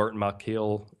 maybe Burton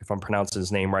Malkiel, if I'm pronouncing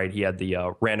his name right. He had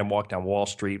the Random Walk Down Wall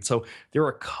Street. So there were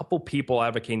a couple people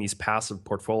advocating these passive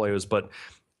portfolios, but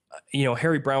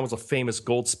Harry Browne was a famous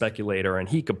gold speculator, and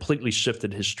he completely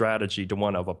shifted his strategy to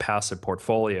one of a passive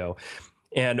portfolio.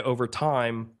 And over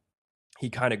time, he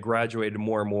kind of graduated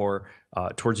more and more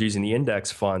towards using the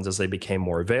index funds as they became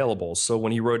more available. So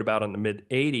when he wrote about it in the mid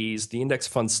 80s, the index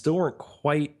funds still weren't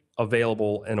quite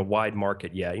available in a wide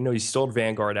market yet. He still had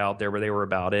Vanguard out there, but they were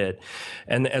about it.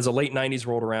 And as the late 90s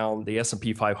rolled around, the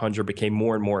S&P 500 became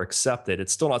more and more accepted.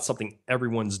 It's still not something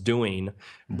everyone's doing,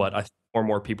 but I think more and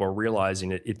more people are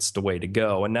realizing it's the way to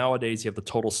go. And nowadays you have the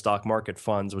total stock market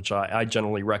funds, which I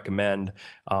generally recommend,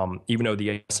 even though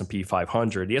the S&P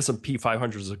 500. The S&P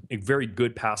 500 is a very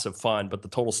good passive fund, but the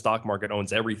total stock market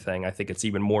owns everything. I think it's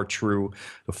even more true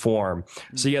to form.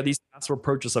 So yeah, these passive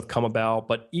approaches have come about,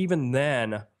 but even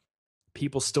then,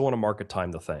 people still want to market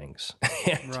time the things.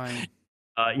 And, right.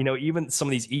 Even some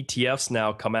of these ETFs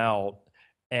now come out,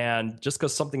 and just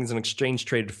because something's an exchange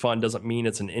traded fund doesn't mean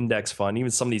it's an index fund.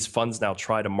 Even some of these funds now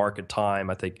try to market time.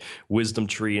 I think Wisdom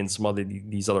Tree and some other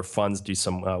these other funds do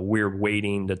some weird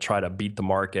weighting to try to beat the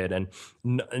market, and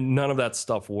none of that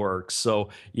stuff works. So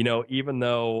even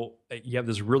though you have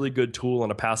this really good tool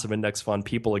in a passive index fund,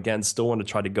 people again still want to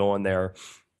try to go in there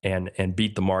and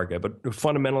beat the market. But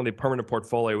fundamentally, the permanent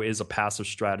portfolio is a passive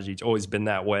strategy. It's always been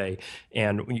that way.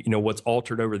 And what's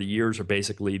altered over the years are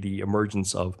basically the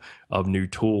emergence of new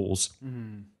tools.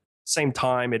 Mm-hmm. Same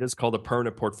time, it is called a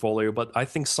permanent portfolio, but I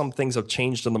think some things have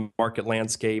changed in the market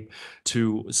landscape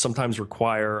to sometimes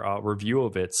require a review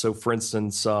of it. So for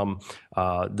instance,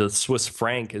 the Swiss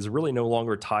franc is really no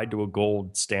longer tied to a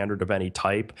gold standard of any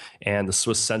type. And the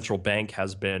Swiss central bank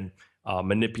has been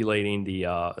manipulating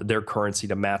their currency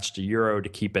to match the euro to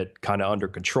keep it kind of under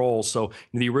control. So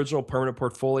the original permanent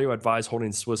portfolio advised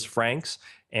holding Swiss francs,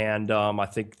 and I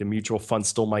think the mutual fund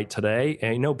still might today.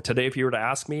 And today, if you were to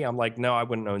ask me, I'm like, no, I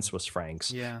wouldn't own Swiss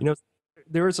francs. Yeah.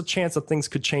 There is a chance that things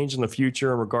could change in the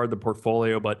future in regard to the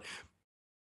portfolio, but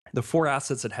the four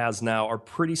assets it has now are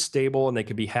pretty stable, and they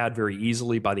can be had very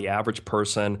easily by the average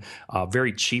person,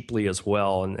 very cheaply as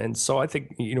well. And so I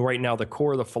think, right now the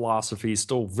core of the philosophy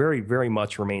still very, very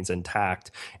much remains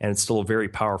intact, and it's still a very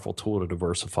powerful tool to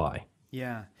diversify.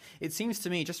 Yeah. It seems to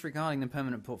me, just regarding the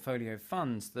permanent portfolio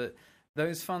funds, that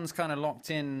those funds kind of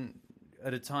locked in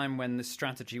at a time when the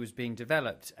strategy was being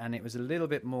developed, and it was a little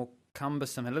bit more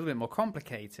cumbersome, a little bit more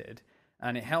complicated,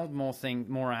 and it held more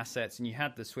assets, and you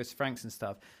had the Swiss francs and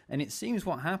stuff. And it seems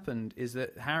what happened is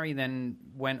that Harry then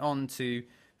went on to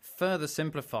further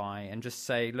simplify and just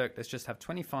say, look, let's just have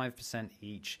 25%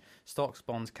 each, stocks,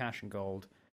 bonds, cash, and gold,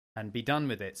 and be done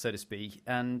with it, so to speak.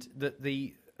 And that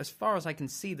as far as I can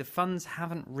see, the funds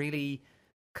haven't really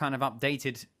kind of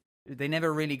updated. They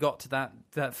never really got to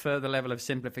that further level of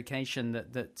simplification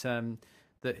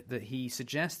that he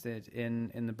suggested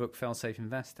in the book Fail-Safe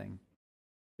Investing.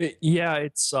 Yeah,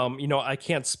 it's I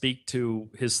can't speak to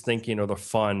his thinking or the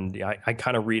fund. I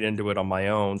kind of read into it on my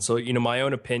own. So my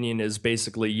own opinion is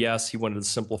basically, yes, he wanted to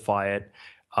simplify it.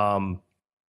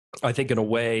 I think in a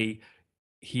way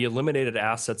he eliminated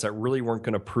assets that really weren't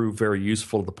going to prove very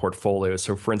useful to the portfolio.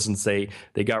 So for instance, they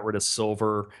got rid of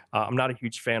silver. I'm not a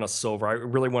huge fan of silver. I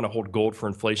really want to hold gold for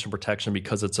inflation protection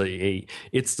because it's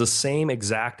the same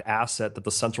exact asset that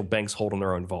the central banks hold in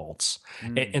their own vaults.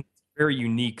 And very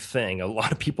unique thing. A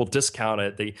lot of people discount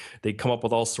it. They come up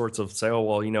with all sorts of say, oh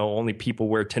well, only people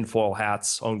wear tinfoil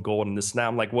hats own gold and this and that.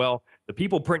 I'm like, well, the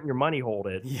people printing your money hold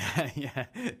it. Yeah, yeah.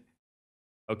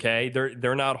 Okay,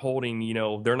 they're not holding,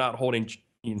 they're not holding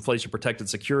inflation protected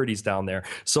securities down there.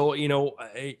 So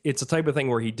it's a type of thing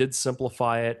where he did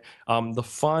simplify it. The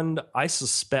fund, I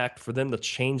suspect, for them to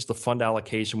change the fund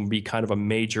allocation would be kind of a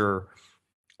major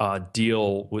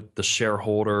deal with the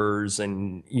shareholders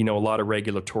and a lot of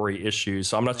regulatory issues.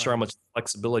 So I'm not sure how much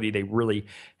flexibility they really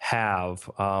have.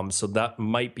 So that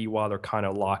might be why they're kind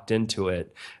of locked into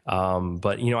it.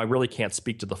 But I really can't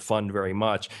speak to the fund very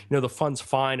much. The fund's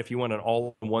fine if you want an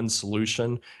all-in-one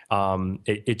solution.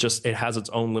 It has its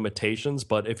own limitations.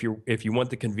 But if you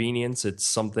want the convenience, it's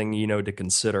something to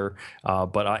consider.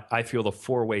 But I feel the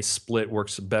four-way split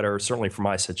works better, certainly for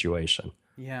my situation.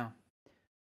 Yeah.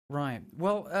 Right.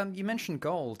 Well, you mentioned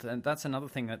gold, and that's another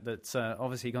thing that's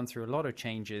obviously gone through a lot of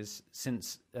changes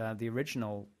since the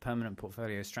original permanent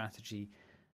portfolio strategy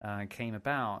came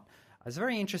about. I was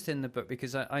very interested in the book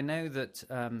because I know that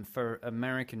for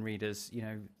American readers,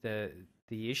 the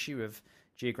issue of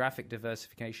geographic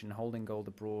diversification, holding gold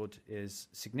abroad, is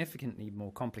significantly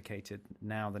more complicated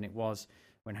now than it was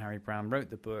when Harry Browne wrote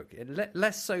the book.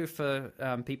 Less so for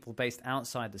people based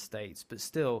outside the States, but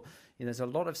still, there's a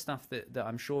lot of stuff that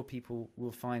I'm sure people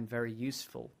will find very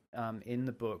useful in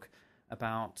the book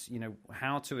about,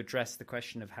 how to address the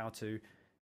question of how to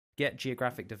get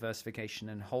geographic diversification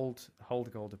and hold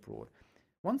gold abroad.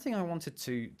 One thing I wanted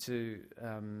to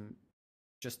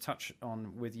just touch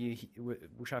on with you,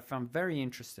 which I found very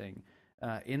interesting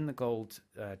in the gold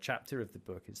chapter of the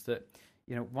book, is that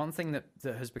one thing that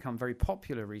has become very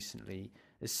popular recently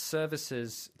is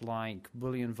services like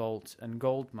Bullion Vault and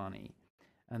Gold Money.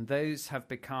 And those have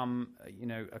become,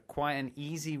 quite an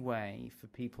easy way for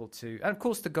people to, and of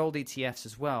course the gold ETFs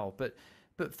as well, but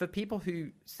for people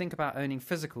who think about owning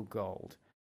physical gold,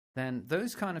 then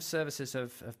those kind of services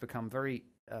have become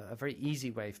a very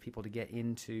easy way for people to get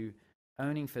into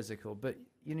owning physical. But,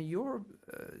 your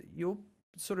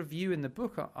sort of view in the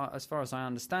book, as far as I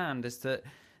understand, is that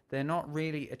they're not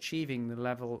really achieving the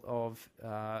level of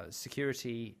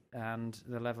security and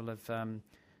the level of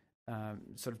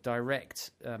sort of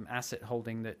direct asset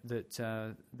holding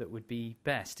that would be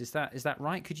best. Is that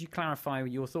right? Could you clarify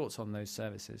your thoughts on those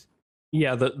services?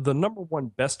 Yeah, the number one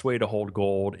best way to hold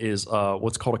gold is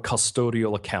what's called a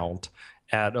custodial account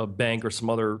at a bank or some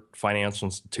other financial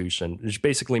institution, which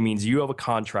basically means you have a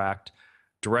contract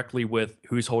directly with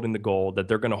who's holding the gold that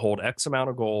they're going to hold X amount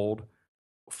of gold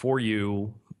for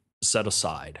you set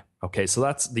aside. Okay, so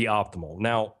that's the optimal.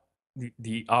 Now,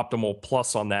 the optimal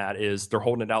plus on that is they're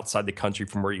holding it outside the country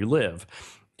from where you live.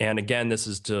 And again, this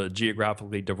is to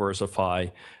geographically diversify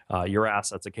your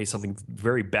assets in case something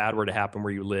very bad were to happen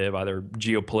where you live, either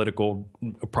geopolitical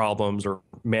problems or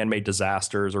man-made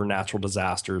disasters or natural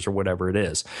disasters or whatever it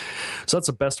is. So that's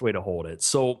the best way to hold it.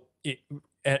 So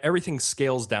everything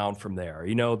scales down from there.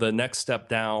 The next step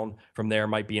down from there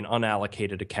might be an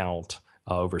unallocated account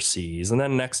overseas. And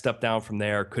then next step down from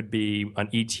there could be an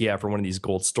ETF or one of these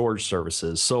gold storage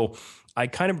services. So I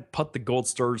kind of put the gold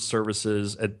storage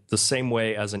services at the same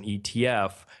way as an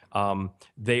ETF.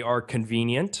 They are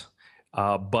convenient,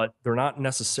 but they're not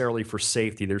necessarily for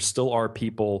safety. There still are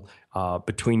people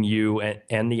between you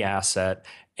and the asset.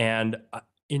 And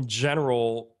in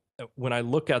general, when I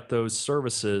look at those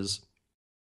services,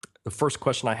 the first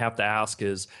question I have to ask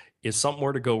is if something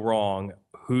were to go wrong,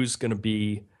 who's going to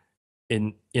be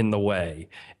in the way?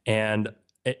 And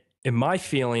my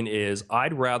feeling is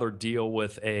I'd rather deal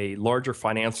with a larger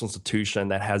financial institution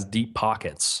that has deep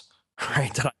pockets,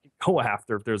 right? That I can go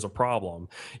after if there's a problem.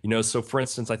 So for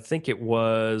instance, I think it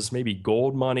was maybe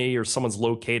Gold Money or someone's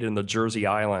located in the Jersey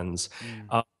Islands.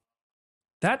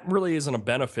 That really isn't a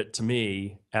benefit to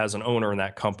me as an owner in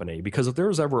that company, because if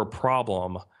there's ever a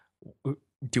problem,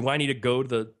 do I need to go to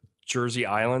the Jersey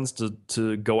Islands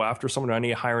to go after someone? Do I need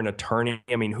to hire an attorney?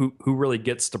 I mean, who really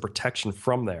gets the protection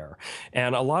from there?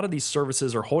 And a lot of these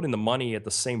services are holding the money at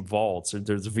the same vaults.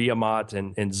 There's Viamat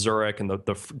and Zurich and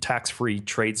the tax-free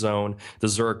trade zone, the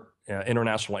Zurich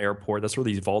International Airport. That's where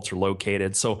these vaults are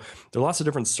located. So there are lots of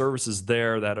different services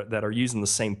there that are using the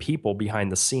same people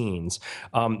behind the scenes.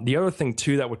 The other thing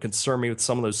too that would concern me with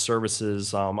some of those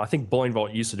services, I think Bullion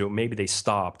Vault used to do it. Maybe they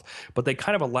stopped, but they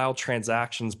kind of allow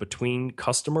transactions between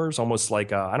customers, almost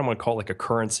like I don't want to call it like a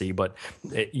currency, but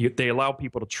they allow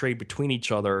people to trade between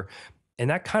each other, and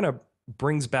that kind of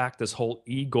brings back this whole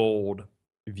e-gold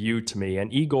view to me.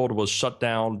 And e-gold was shut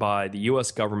down by the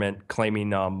U.S. government, claiming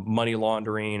money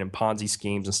laundering and Ponzi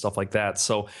schemes and stuff like that.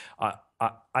 So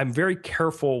I'm very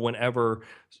careful whenever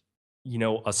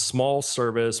a small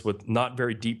service with not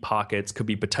very deep pockets could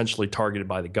be potentially targeted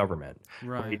by the government.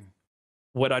 Right.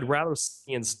 What I'd rather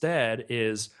see instead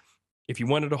is if you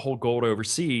wanted to hold gold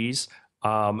overseas,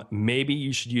 maybe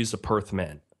you should use the Perth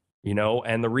Mint.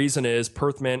 And the reason is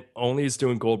Perth Mint only is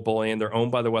doing gold bullion. They're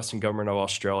owned by the Western government of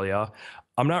Australia.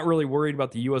 I'm not really worried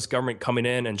about the U.S. government coming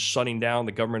in and shutting down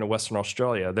the government of Western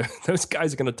Australia. Those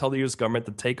guys are going to tell the U.S. government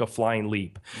to take a flying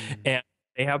leap. And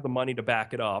they have the money to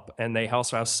back it up, and they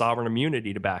also have sovereign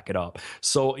immunity to back it up.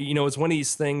 So, it's one of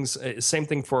these things, same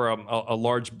thing for a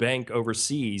large bank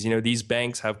overseas. These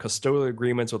banks have custodial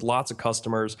agreements with lots of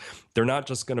customers. They're not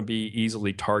just going to be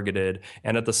easily targeted.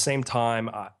 And at the same time,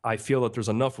 I feel that there's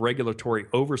enough regulatory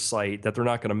oversight that they're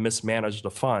not going to mismanage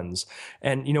the funds.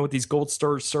 And, with these gold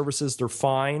storage services, they're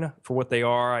fine for what they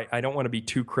are. I don't want to be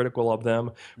too critical of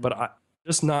them, but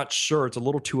just not sure. It's a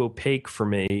little too opaque for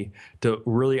me to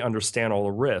really understand all the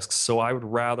risks. So I would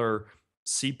rather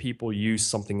see people use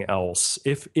something else.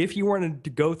 If you wanted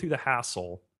to go through the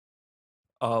hassle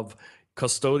of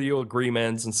custodial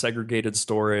agreements and segregated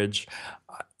storage,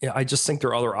 I just think there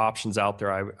are other options out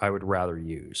there I would rather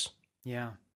use.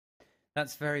 Yeah,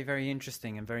 that's very, very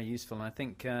interesting and very useful. And I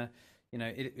think,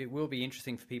 it will be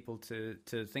interesting for people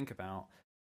to think about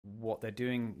what they're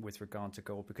doing with regard to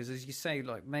gold, because as you say,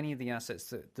 like many of the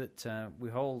assets that we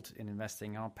hold in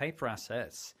investing are paper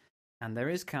assets, and there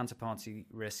is counterparty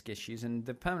risk issues, and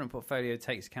the permanent portfolio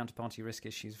takes counterparty risk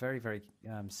issues very, very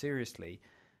seriously.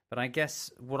 But I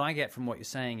guess what I get from what you're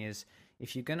saying is,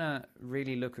 if you're going to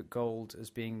really look at gold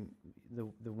as being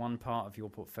the one part of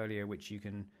your portfolio which you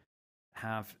can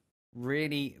have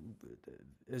really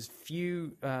as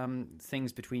few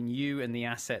things between you and the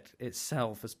asset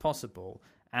itself as possible,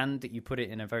 and that you put it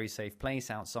in a very safe place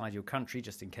outside your country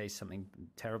just in case something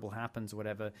terrible happens or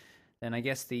whatever, then I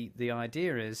guess the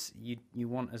idea is you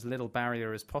want as little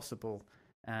barrier as possible,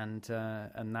 and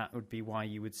that would be why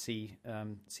you would see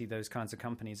those kinds of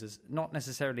companies as not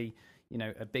necessarily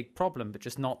a big problem, but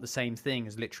just not the same thing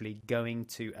as literally going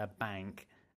to a bank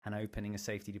and opening a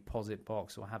safety deposit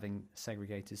box or having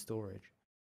segregated storage.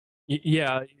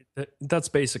 Yeah, that's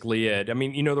basically it. I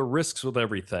mean, the risks with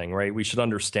everything, right? We should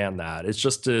understand that. It's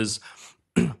just as,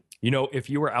 if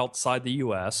you were outside the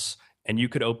US and you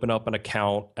could open up an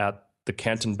account at the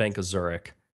Canton Bank of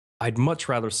Zurich, I'd much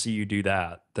rather see you do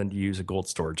that than to use a gold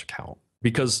storage account,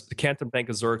 because the Canton Bank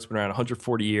of Zurich's been around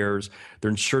 140 years.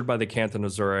 They're insured by the Canton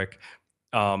of Zurich.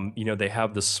 They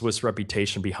have the Swiss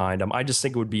reputation behind them. I just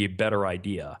think it would be a better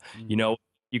idea.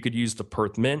 You could use the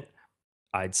Perth Mint.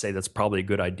 I'd say that's probably a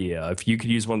good idea. If you could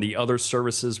use one of the other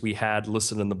services we had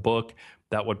listed in the book,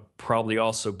 that would probably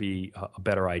also be a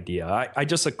better idea. I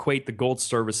just equate the gold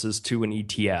services to an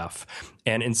ETF.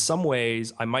 And in some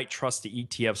ways, I might trust the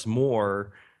ETFs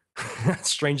more,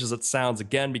 strange as it sounds,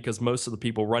 again, because most of the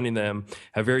people running them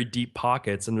have very deep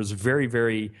pockets, and there's very,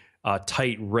 very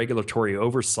tight regulatory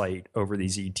oversight over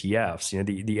these ETFs.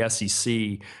 The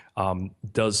SEC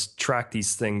does track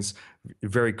these things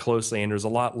very closely, and there's a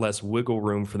lot less wiggle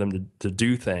room for them to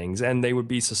do things, and they would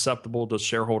be susceptible to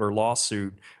shareholder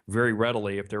lawsuit very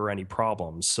readily if there were any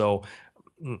problems. So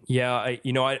yeah, I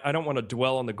don't want to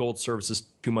dwell on the gold services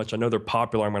too much. I know they're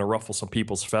popular. I'm going to ruffle some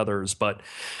people's feathers, but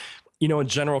in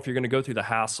general, if you're going to go through the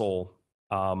hassle,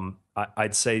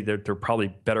 I'd say that there are probably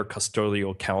better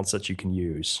custodial accounts that you can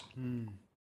use.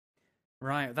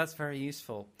 Right, that's very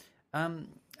useful.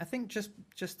 I think just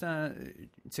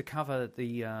to cover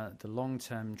the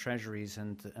long-term treasuries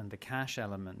and the cash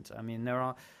element. I mean, there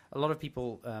are a lot of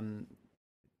people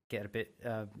get a bit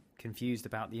confused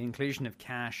about the inclusion of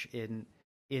cash in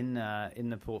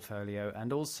the portfolio,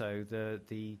 and also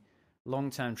the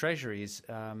long-term treasuries.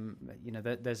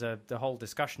 There's the whole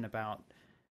discussion about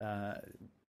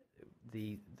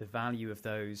the value of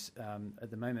those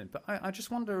at the moment. But I just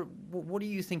wonder, what do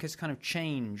you think has kind of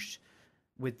changed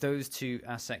with those two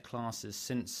asset classes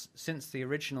since the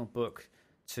original book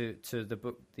to the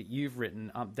book that you've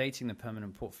written, updating the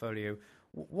permanent portfolio?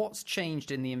 What's changed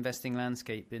in the investing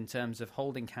landscape in terms of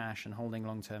holding cash and holding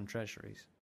long-term treasuries?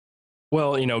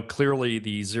 Well, clearly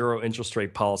the zero interest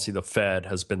rate policy of the Fed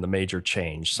has been the major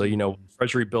change. So,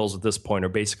 Treasury bills at this point are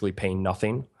basically paying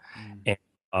nothing. And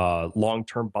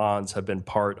long-term bonds have been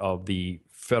part of the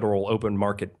federal open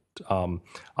market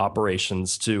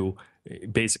operations to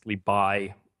basically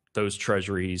buy those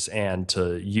treasuries and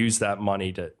to use that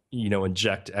money to,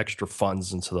 inject extra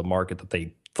funds into the market that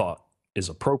they thought is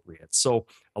appropriate. So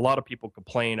a lot of people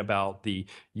complain about the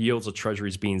yields of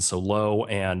treasuries being so low,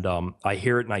 and I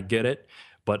hear it and I get it.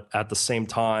 But at the same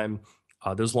time,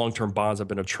 those long-term bonds have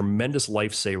been a tremendous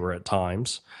lifesaver at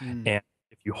times. And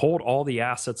if you hold all the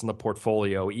assets in the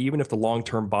portfolio, even if the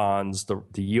long-term bonds, the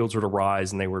yields were to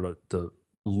rise and they were to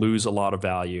lose a lot of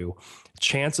value,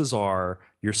 chances are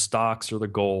your stocks or the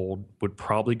gold would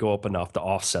probably go up enough to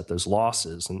offset those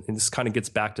losses. And this kind of gets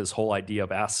back to this whole idea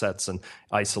of assets and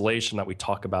isolation that we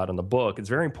talk about in the book. It's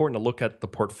very important to look at the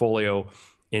portfolio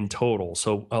in total.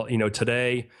 So,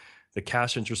 today the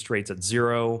cash interest rate's at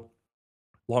 0.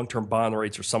 Long-term bond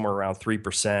rates are somewhere around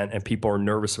 3%, and people are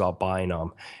nervous about buying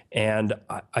them. And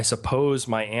I suppose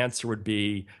my answer would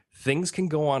be things can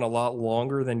go on a lot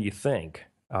longer than you think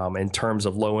in terms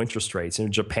of low interest rates.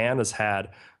 And Japan has had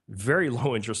very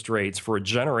low interest rates for a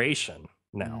generation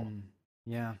now.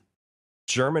 Yeah.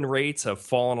 German rates have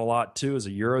fallen a lot too as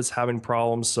the euro is having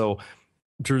problems. So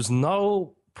there's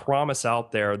no promise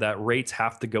out there that rates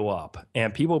have to go up.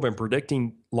 And people have been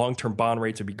predicting long-term bond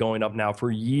rates to be going up now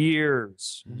for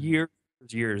years.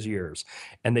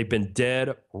 And they've been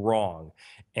dead wrong.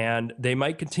 And they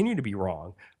might continue to be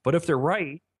wrong. But if they're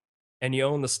right, and you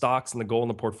own the stocks and the gold in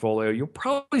the portfolio, you'll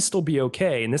probably still be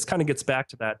okay. And this kind of gets back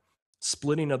to that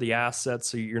splitting of the assets.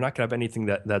 So you're not going to have anything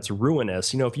that's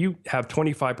ruinous. If you have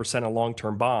 25% of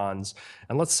long-term bonds,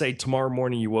 and let's say tomorrow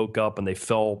morning you woke up and they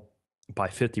fell by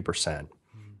 50%,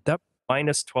 that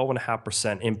minus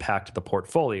 12.5% impact the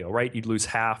portfolio, right? You'd lose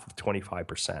half of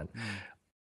 25%.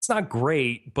 It's not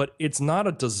great, but it's not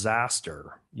a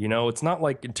disaster. It's not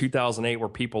like in 2008 where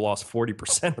people lost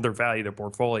 40% of their value of their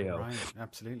portfolio. Right,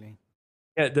 absolutely.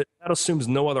 Yeah, that assumes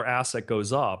no other asset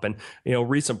goes up. And,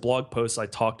 recent blog posts, I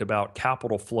talked about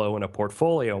capital flow in a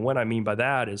portfolio. And what I mean by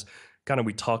that is kind of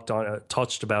we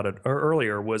touched about it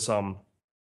earlier was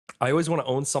I always want to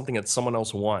own something that someone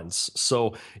else wants.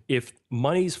 So if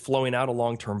money's flowing out of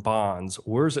long-term bonds,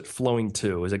 where is it flowing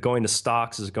to? Is it going to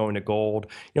stocks? Is it going to gold?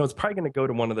 It's probably going to go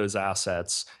to one of those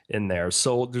assets in there.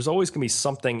 So there's always going to be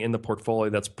something in the portfolio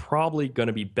that's probably going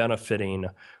to be benefiting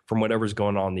from whatever's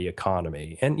going on in the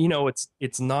economy. And,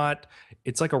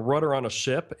 it's like a rudder on a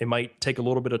ship. It might take a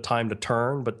little bit of time to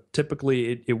turn, but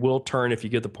typically it will turn if you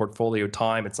give the portfolio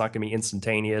time. It's not going to be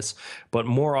instantaneous, but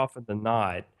more often than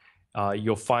not,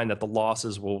 you'll find that the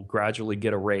losses will gradually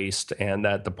get erased and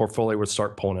that the portfolio would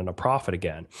start pulling in a profit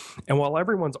again. And while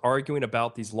everyone's arguing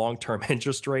about these long-term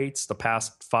interest rates, the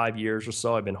past 5 years or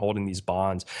so, I've been holding these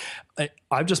bonds.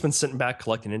 I've just been sitting back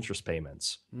collecting interest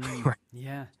payments.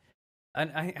 Yeah.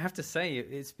 And I have to say,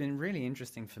 it's been really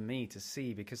interesting for me to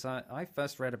see because I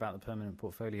first read about the permanent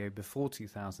portfolio before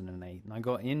 2008 and I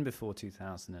got in before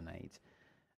 2008.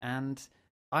 And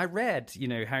I read,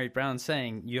 Harry Browne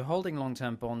saying you're holding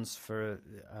long-term bonds for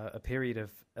a period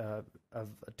of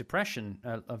depression,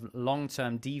 of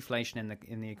long-term deflation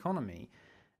in the economy.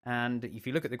 And if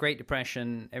you look at the Great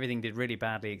Depression, everything did really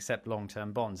badly except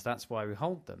long-term bonds. That's why we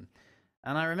hold them.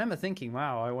 And I remember thinking,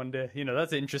 wow, I wonder,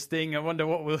 that's interesting. I wonder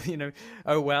what will,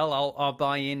 oh, well, I'll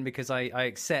buy in because I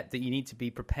accept that you need to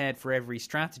be prepared for every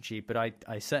strategy. But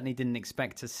I certainly didn't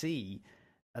expect to see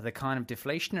the kind of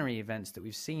deflationary events that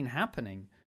we've seen happening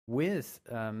with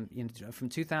from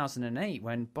 2008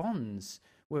 when bonds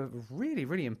were really,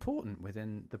 really important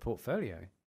within the portfolio.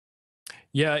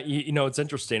 Yeah, it's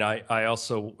interesting. I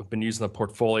also have been using the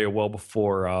portfolio well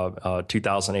before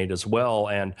 2008 as well.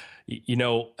 And,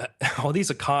 all these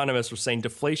economists are saying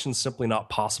deflation's simply not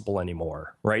possible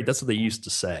anymore, right? That's what they used to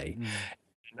say.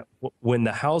 When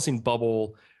the housing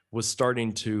bubble was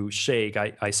starting to shake,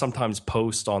 I sometimes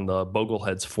post on the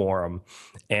Bogleheads forum,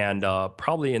 and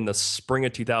probably in the spring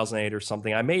of 2008 or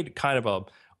something, I made kind of a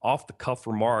off-the-cuff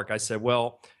remark. I said,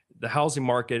 well, the housing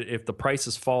market, if the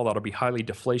prices fall, that'll be highly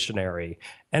deflationary.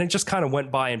 And it just kind of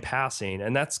went by in passing.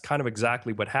 And that's kind of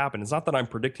exactly what happened. It's not that I'm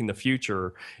predicting the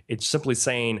future. It's simply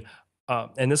saying,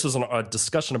 and this is a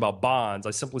discussion about bonds,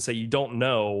 I simply say you don't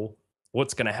know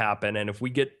what's going to happen. And if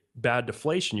we get bad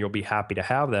deflation, you'll be happy to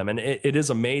have them. And it is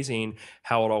amazing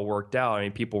how it all worked out. I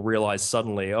mean, people realize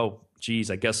suddenly, oh, geez,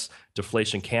 I guess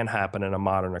deflation can happen in a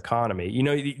modern economy.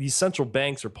 These central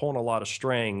banks are pulling a lot of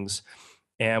strings.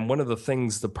 And one of the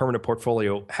things the permanent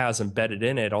portfolio has embedded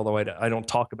in it, although I don't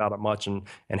talk about it much, and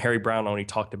Harry Browne only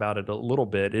talked about it a little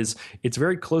bit, is it's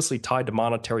very closely tied to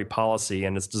monetary policy,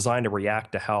 and it's designed to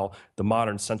react to how the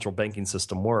modern central banking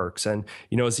system works. And,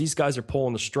 as these guys are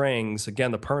pulling the strings,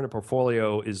 again, the permanent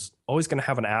portfolio is always going to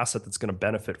have an asset that's going to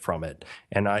benefit from it.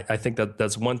 And I think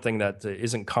that's one thing that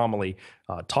isn't commonly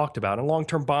talked about. And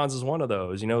long-term bonds is one of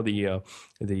those.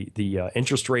 The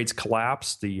interest rates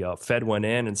collapsed. The Fed went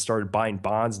in and started buying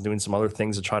bonds and doing some other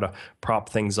things to try to prop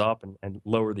things up and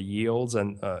lower the yields.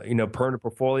 And permanent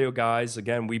portfolio guys,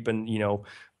 again, we've been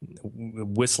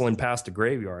whistling past the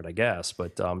graveyard, I guess.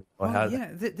 But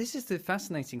this is the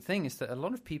fascinating thing is that a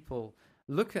lot of people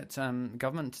look at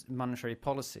government monetary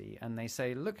policy and they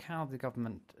say, look how the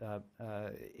government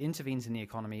intervenes in the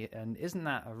economy, and isn't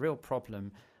that a real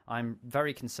problem? I'm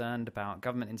very concerned about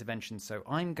government intervention, so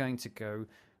I'm going to go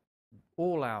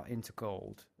all out into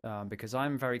gold because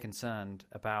I'm very concerned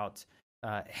about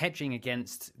hedging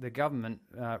against the government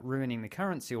ruining the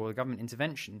currency or the government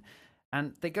intervention.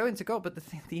 And they go into gold. But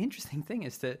the interesting thing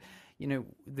is that,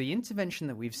 the intervention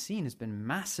that we've seen has been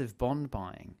massive bond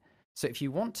buying. So if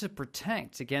you want to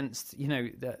protect against,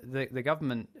 the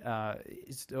government,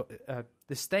 the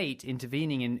state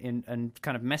intervening in and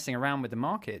kind of messing around with the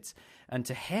markets and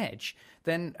to hedge,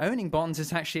 then owning bonds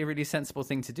is actually a really sensible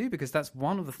thing to do, because that's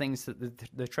one of the things that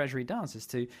the Treasury does, is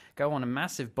to go on a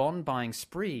massive bond buying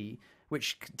spree,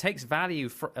 which takes value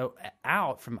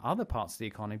out from other parts of the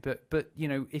economy. But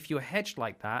if you're hedged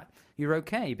like that, you're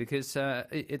okay, because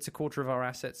it's a quarter of our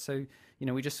assets. So,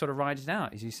 we just sort of ride it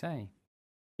out, as you say.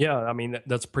 Yeah, I mean,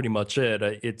 that's pretty much it.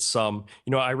 It's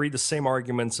I read the same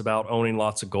arguments about owning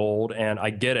lots of gold, and I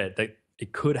get it that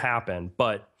it could happen,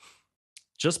 but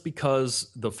just because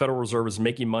the Federal Reserve is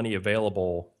making money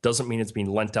available doesn't mean it's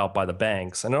being lent out by the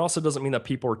banks. And it also doesn't mean that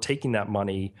people are taking that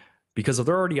money because if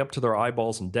they're already up to their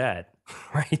eyeballs in debt,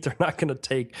 right? They're not going to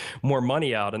take more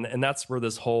money out. And that's where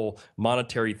this whole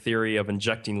monetary theory of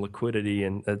injecting liquidity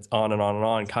and on and on and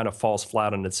on kind of falls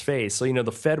flat on its face. So,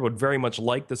 the Fed would very much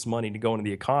like this money to go into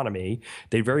the economy.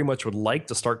 They very much would like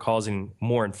to start causing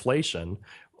more inflation.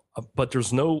 But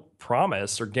there's no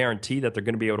promise or guarantee that they're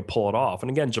going to be able to pull it off. And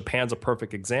again, Japan's a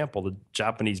perfect example. The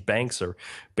Japanese banks are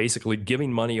basically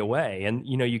giving money away. And,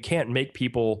 you can't make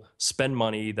people spend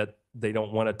money that they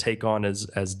don't want to take on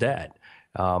as debt.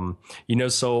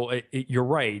 So you're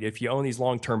right. If you own these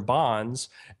long-term bonds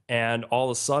and all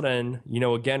of a sudden,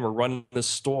 again, we're running this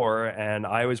store and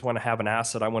I always want to have an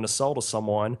asset I want to sell to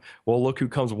someone. Well, look who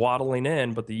comes waddling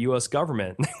in, but the U.S.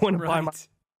 government. They want to buy my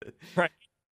right.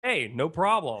 Hey, no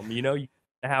problem. You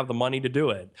have the money to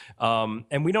do it.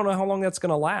 And we don't know how long that's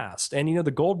going to last. And,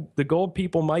 the gold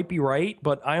people might be right,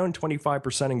 but I own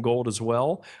 25% in gold as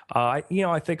well. I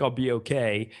think I'll be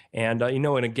okay. And,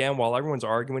 and again, while everyone's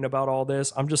arguing about all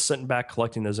this, I'm just sitting back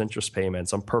collecting those interest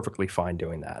payments. I'm perfectly fine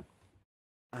doing that.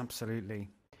 Absolutely.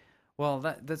 Well,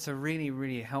 that's a really,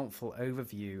 really helpful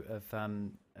overview of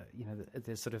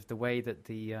the sort of the way that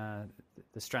the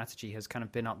strategy has kind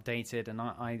of been updated. And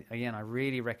I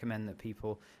really recommend that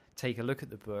people take a look at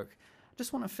the book. I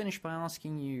just want to finish by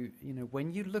asking you,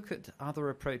 when you look at other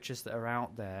approaches that are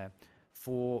out there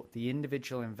for the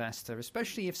individual investor,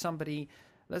 especially if somebody,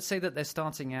 let's say that they're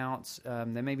starting out,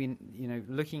 they may be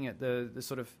looking at the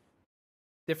sort of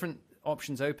different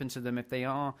options open to them if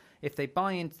they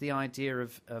buy into the idea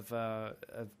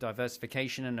of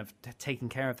diversification and of taking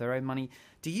care of their own money.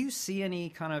 Do you see any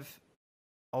kind of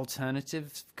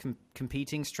alternative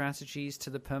competing strategies to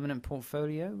the permanent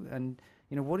portfolio? And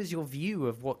what is your view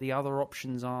of what the other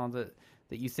options are that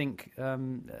you think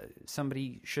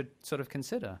somebody should sort of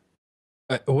consider?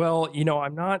 Well,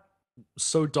 I'm not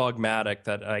so dogmatic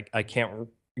that I can't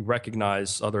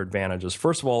recognize other advantages.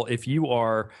 First of all, if you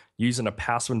are using a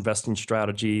passive investing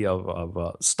strategy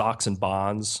of stocks and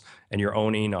bonds, and you're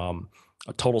owning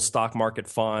a total stock market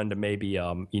fund and maybe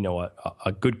a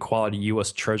good quality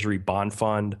U.S. Treasury bond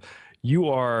fund, you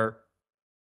are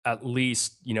at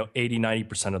least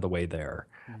 80-90% of the way there.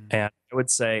 And I would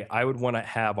say I would want to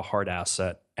have a hard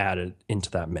asset added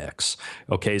into that mix.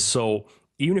 Okay, so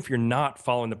even if you're not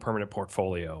following the permanent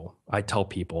portfolio, I tell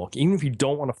people, even if you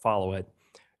don't want to follow it,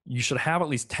 you should have at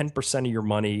least 10% of your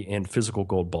money in physical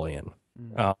gold bullion.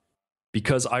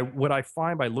 Because what I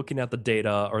find by looking at the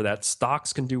data are that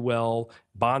stocks can do well,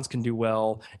 bonds can do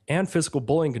well, and physical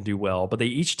bullion can do well, but they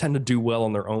each tend to do well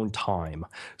in their own time.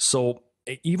 So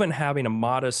even having a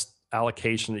modest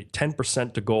allocation,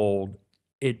 10% to gold,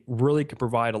 it really could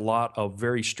provide a lot of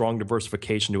very strong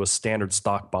diversification to a standard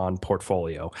stock bond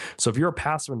portfolio. So if you're a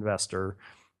passive investor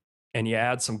and you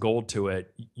add some gold to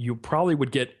it, you probably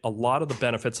would get a lot of the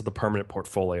benefits of the permanent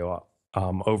portfolio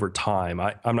over time.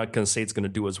 I'm not going to say it's going to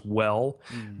do as well,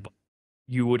 but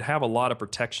you would have a lot of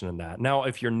protection in that. Now,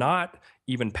 if you're not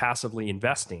even passively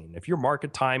investing, if you're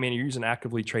market timing, you're using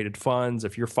actively traded funds,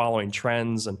 if you're following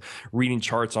trends and reading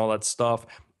charts and all that stuff,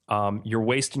 you're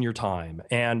wasting your time.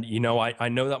 And, I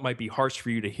know that might be harsh for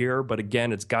you to hear, but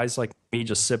again, it's guys like me,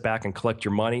 just sit back and collect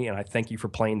your money. And I thank you for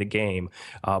playing the game,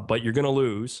 but you're going to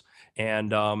lose.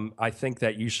 And I think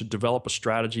that you should develop a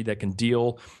strategy that can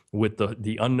deal with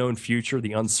the unknown future,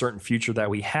 the uncertain future that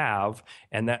we have.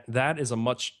 And that is a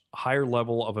much higher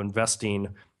level of investing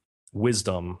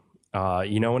wisdom.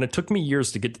 And it took me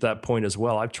years to get to that point as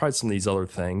well. I've tried some of these other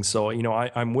things. So,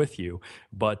 I'm with you.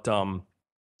 But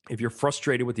If you're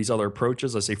frustrated with these other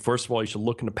approaches, I say, first of all, you should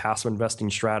look into passive investing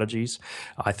strategies.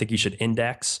 I think you should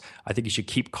index. I think you should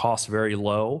keep costs very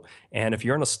low. And if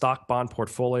you're in a stock bond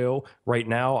portfolio right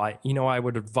now, I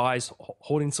would advise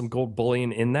holding some gold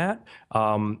bullion in that.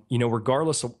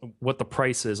 Regardless of what the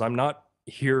price is, I'm not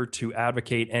here to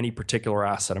advocate any particular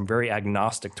asset. I'm very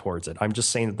agnostic towards it. I'm just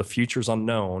saying that the future is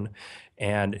unknown,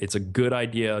 and it's a good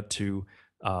idea to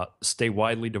stay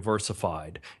widely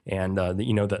diversified, and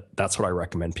that's what I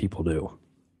recommend people do.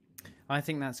 I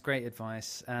think that's great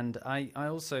advice, and I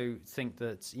also think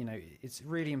that it's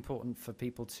really important for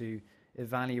people to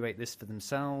evaluate this for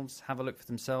themselves, have a look for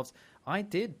themselves. I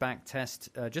did back test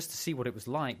just to see what it was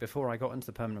like before I got into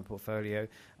the permanent portfolio.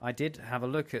 I did have a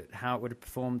look at how it would have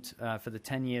performed for the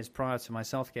 10 years prior to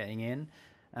myself getting in.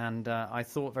 And I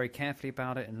thought very carefully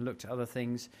about it and looked at other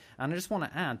things. And I just want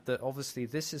to add that obviously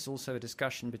this is also a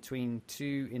discussion between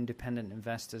two independent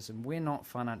investors, and we're not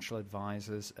financial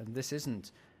advisors, and this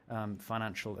isn't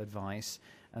financial advice.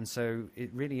 And so it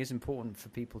really is important for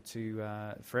people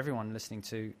for everyone listening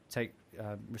to take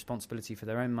responsibility for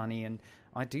their own money. And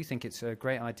I do think it's a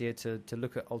great idea to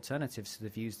look at alternatives to the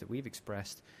views that we've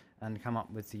expressed and come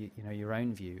up with your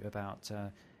own view about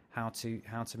how to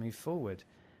move forward.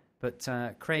 But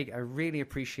Craig, I really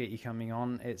appreciate you coming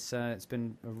on. It's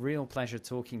been a real pleasure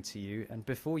talking to you. And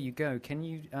before you go, can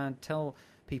you tell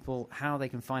people how they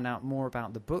can find out more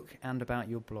about the book and about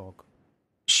your blog?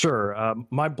 Sure.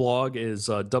 My blog is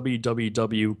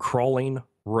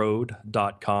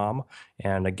www.crawlingroad.com.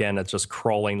 And again, it's just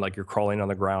crawling like you're crawling on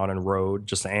the ground, and road,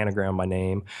 just an anagram of my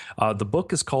name. The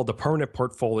book is called The Permanent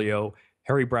Portfolio: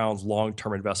 Harry Browne's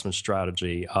Long-Term Investment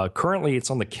Strategy. Currently, it's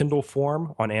on the Kindle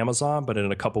form on Amazon, but in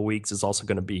a couple weeks, it's also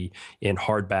going to be in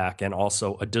hardback and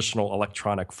also additional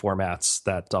electronic formats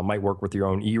that might work with your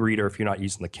own e-reader if you're not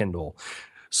using the Kindle.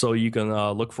 So you can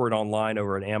look for it online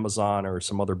over at Amazon or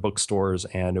some other bookstores,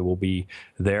 and it will be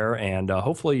there. And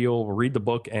hopefully you'll read the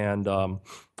book and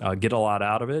get a lot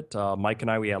out of it. Mike and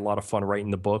I, we had a lot of fun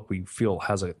writing the book. We feel it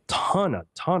has a ton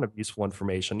of useful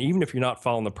information. Even if you're not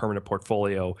following the permanent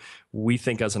portfolio, we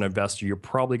think as an investor, you're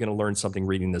probably going to learn something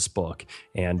reading this book.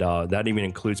 And that even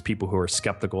includes people who are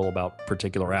skeptical about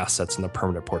particular assets in the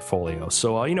permanent portfolio.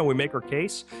 So, we make our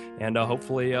case, and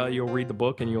hopefully you'll read the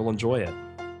book and you'll enjoy it.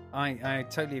 I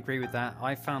totally agree with that.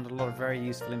 I found a lot of very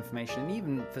useful information, and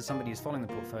even for somebody who's following the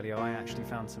portfolio, I actually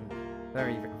found some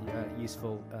very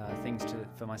useful things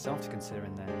for myself to consider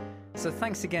in there. So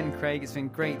thanks again, Craig. It's been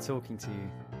great talking to you.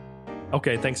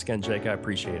 Okay, thanks again, Jake. I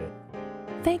appreciate it.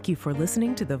 Thank you for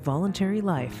listening to The Voluntary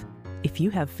Life. If you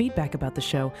have feedback about the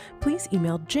show, please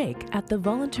email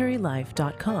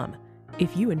jake@thevoluntarylife.com.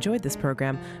 If you enjoyed this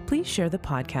program, please share the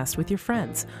podcast with your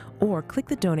friends or click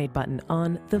the donate button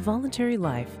on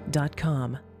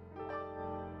thevoluntarylife.com.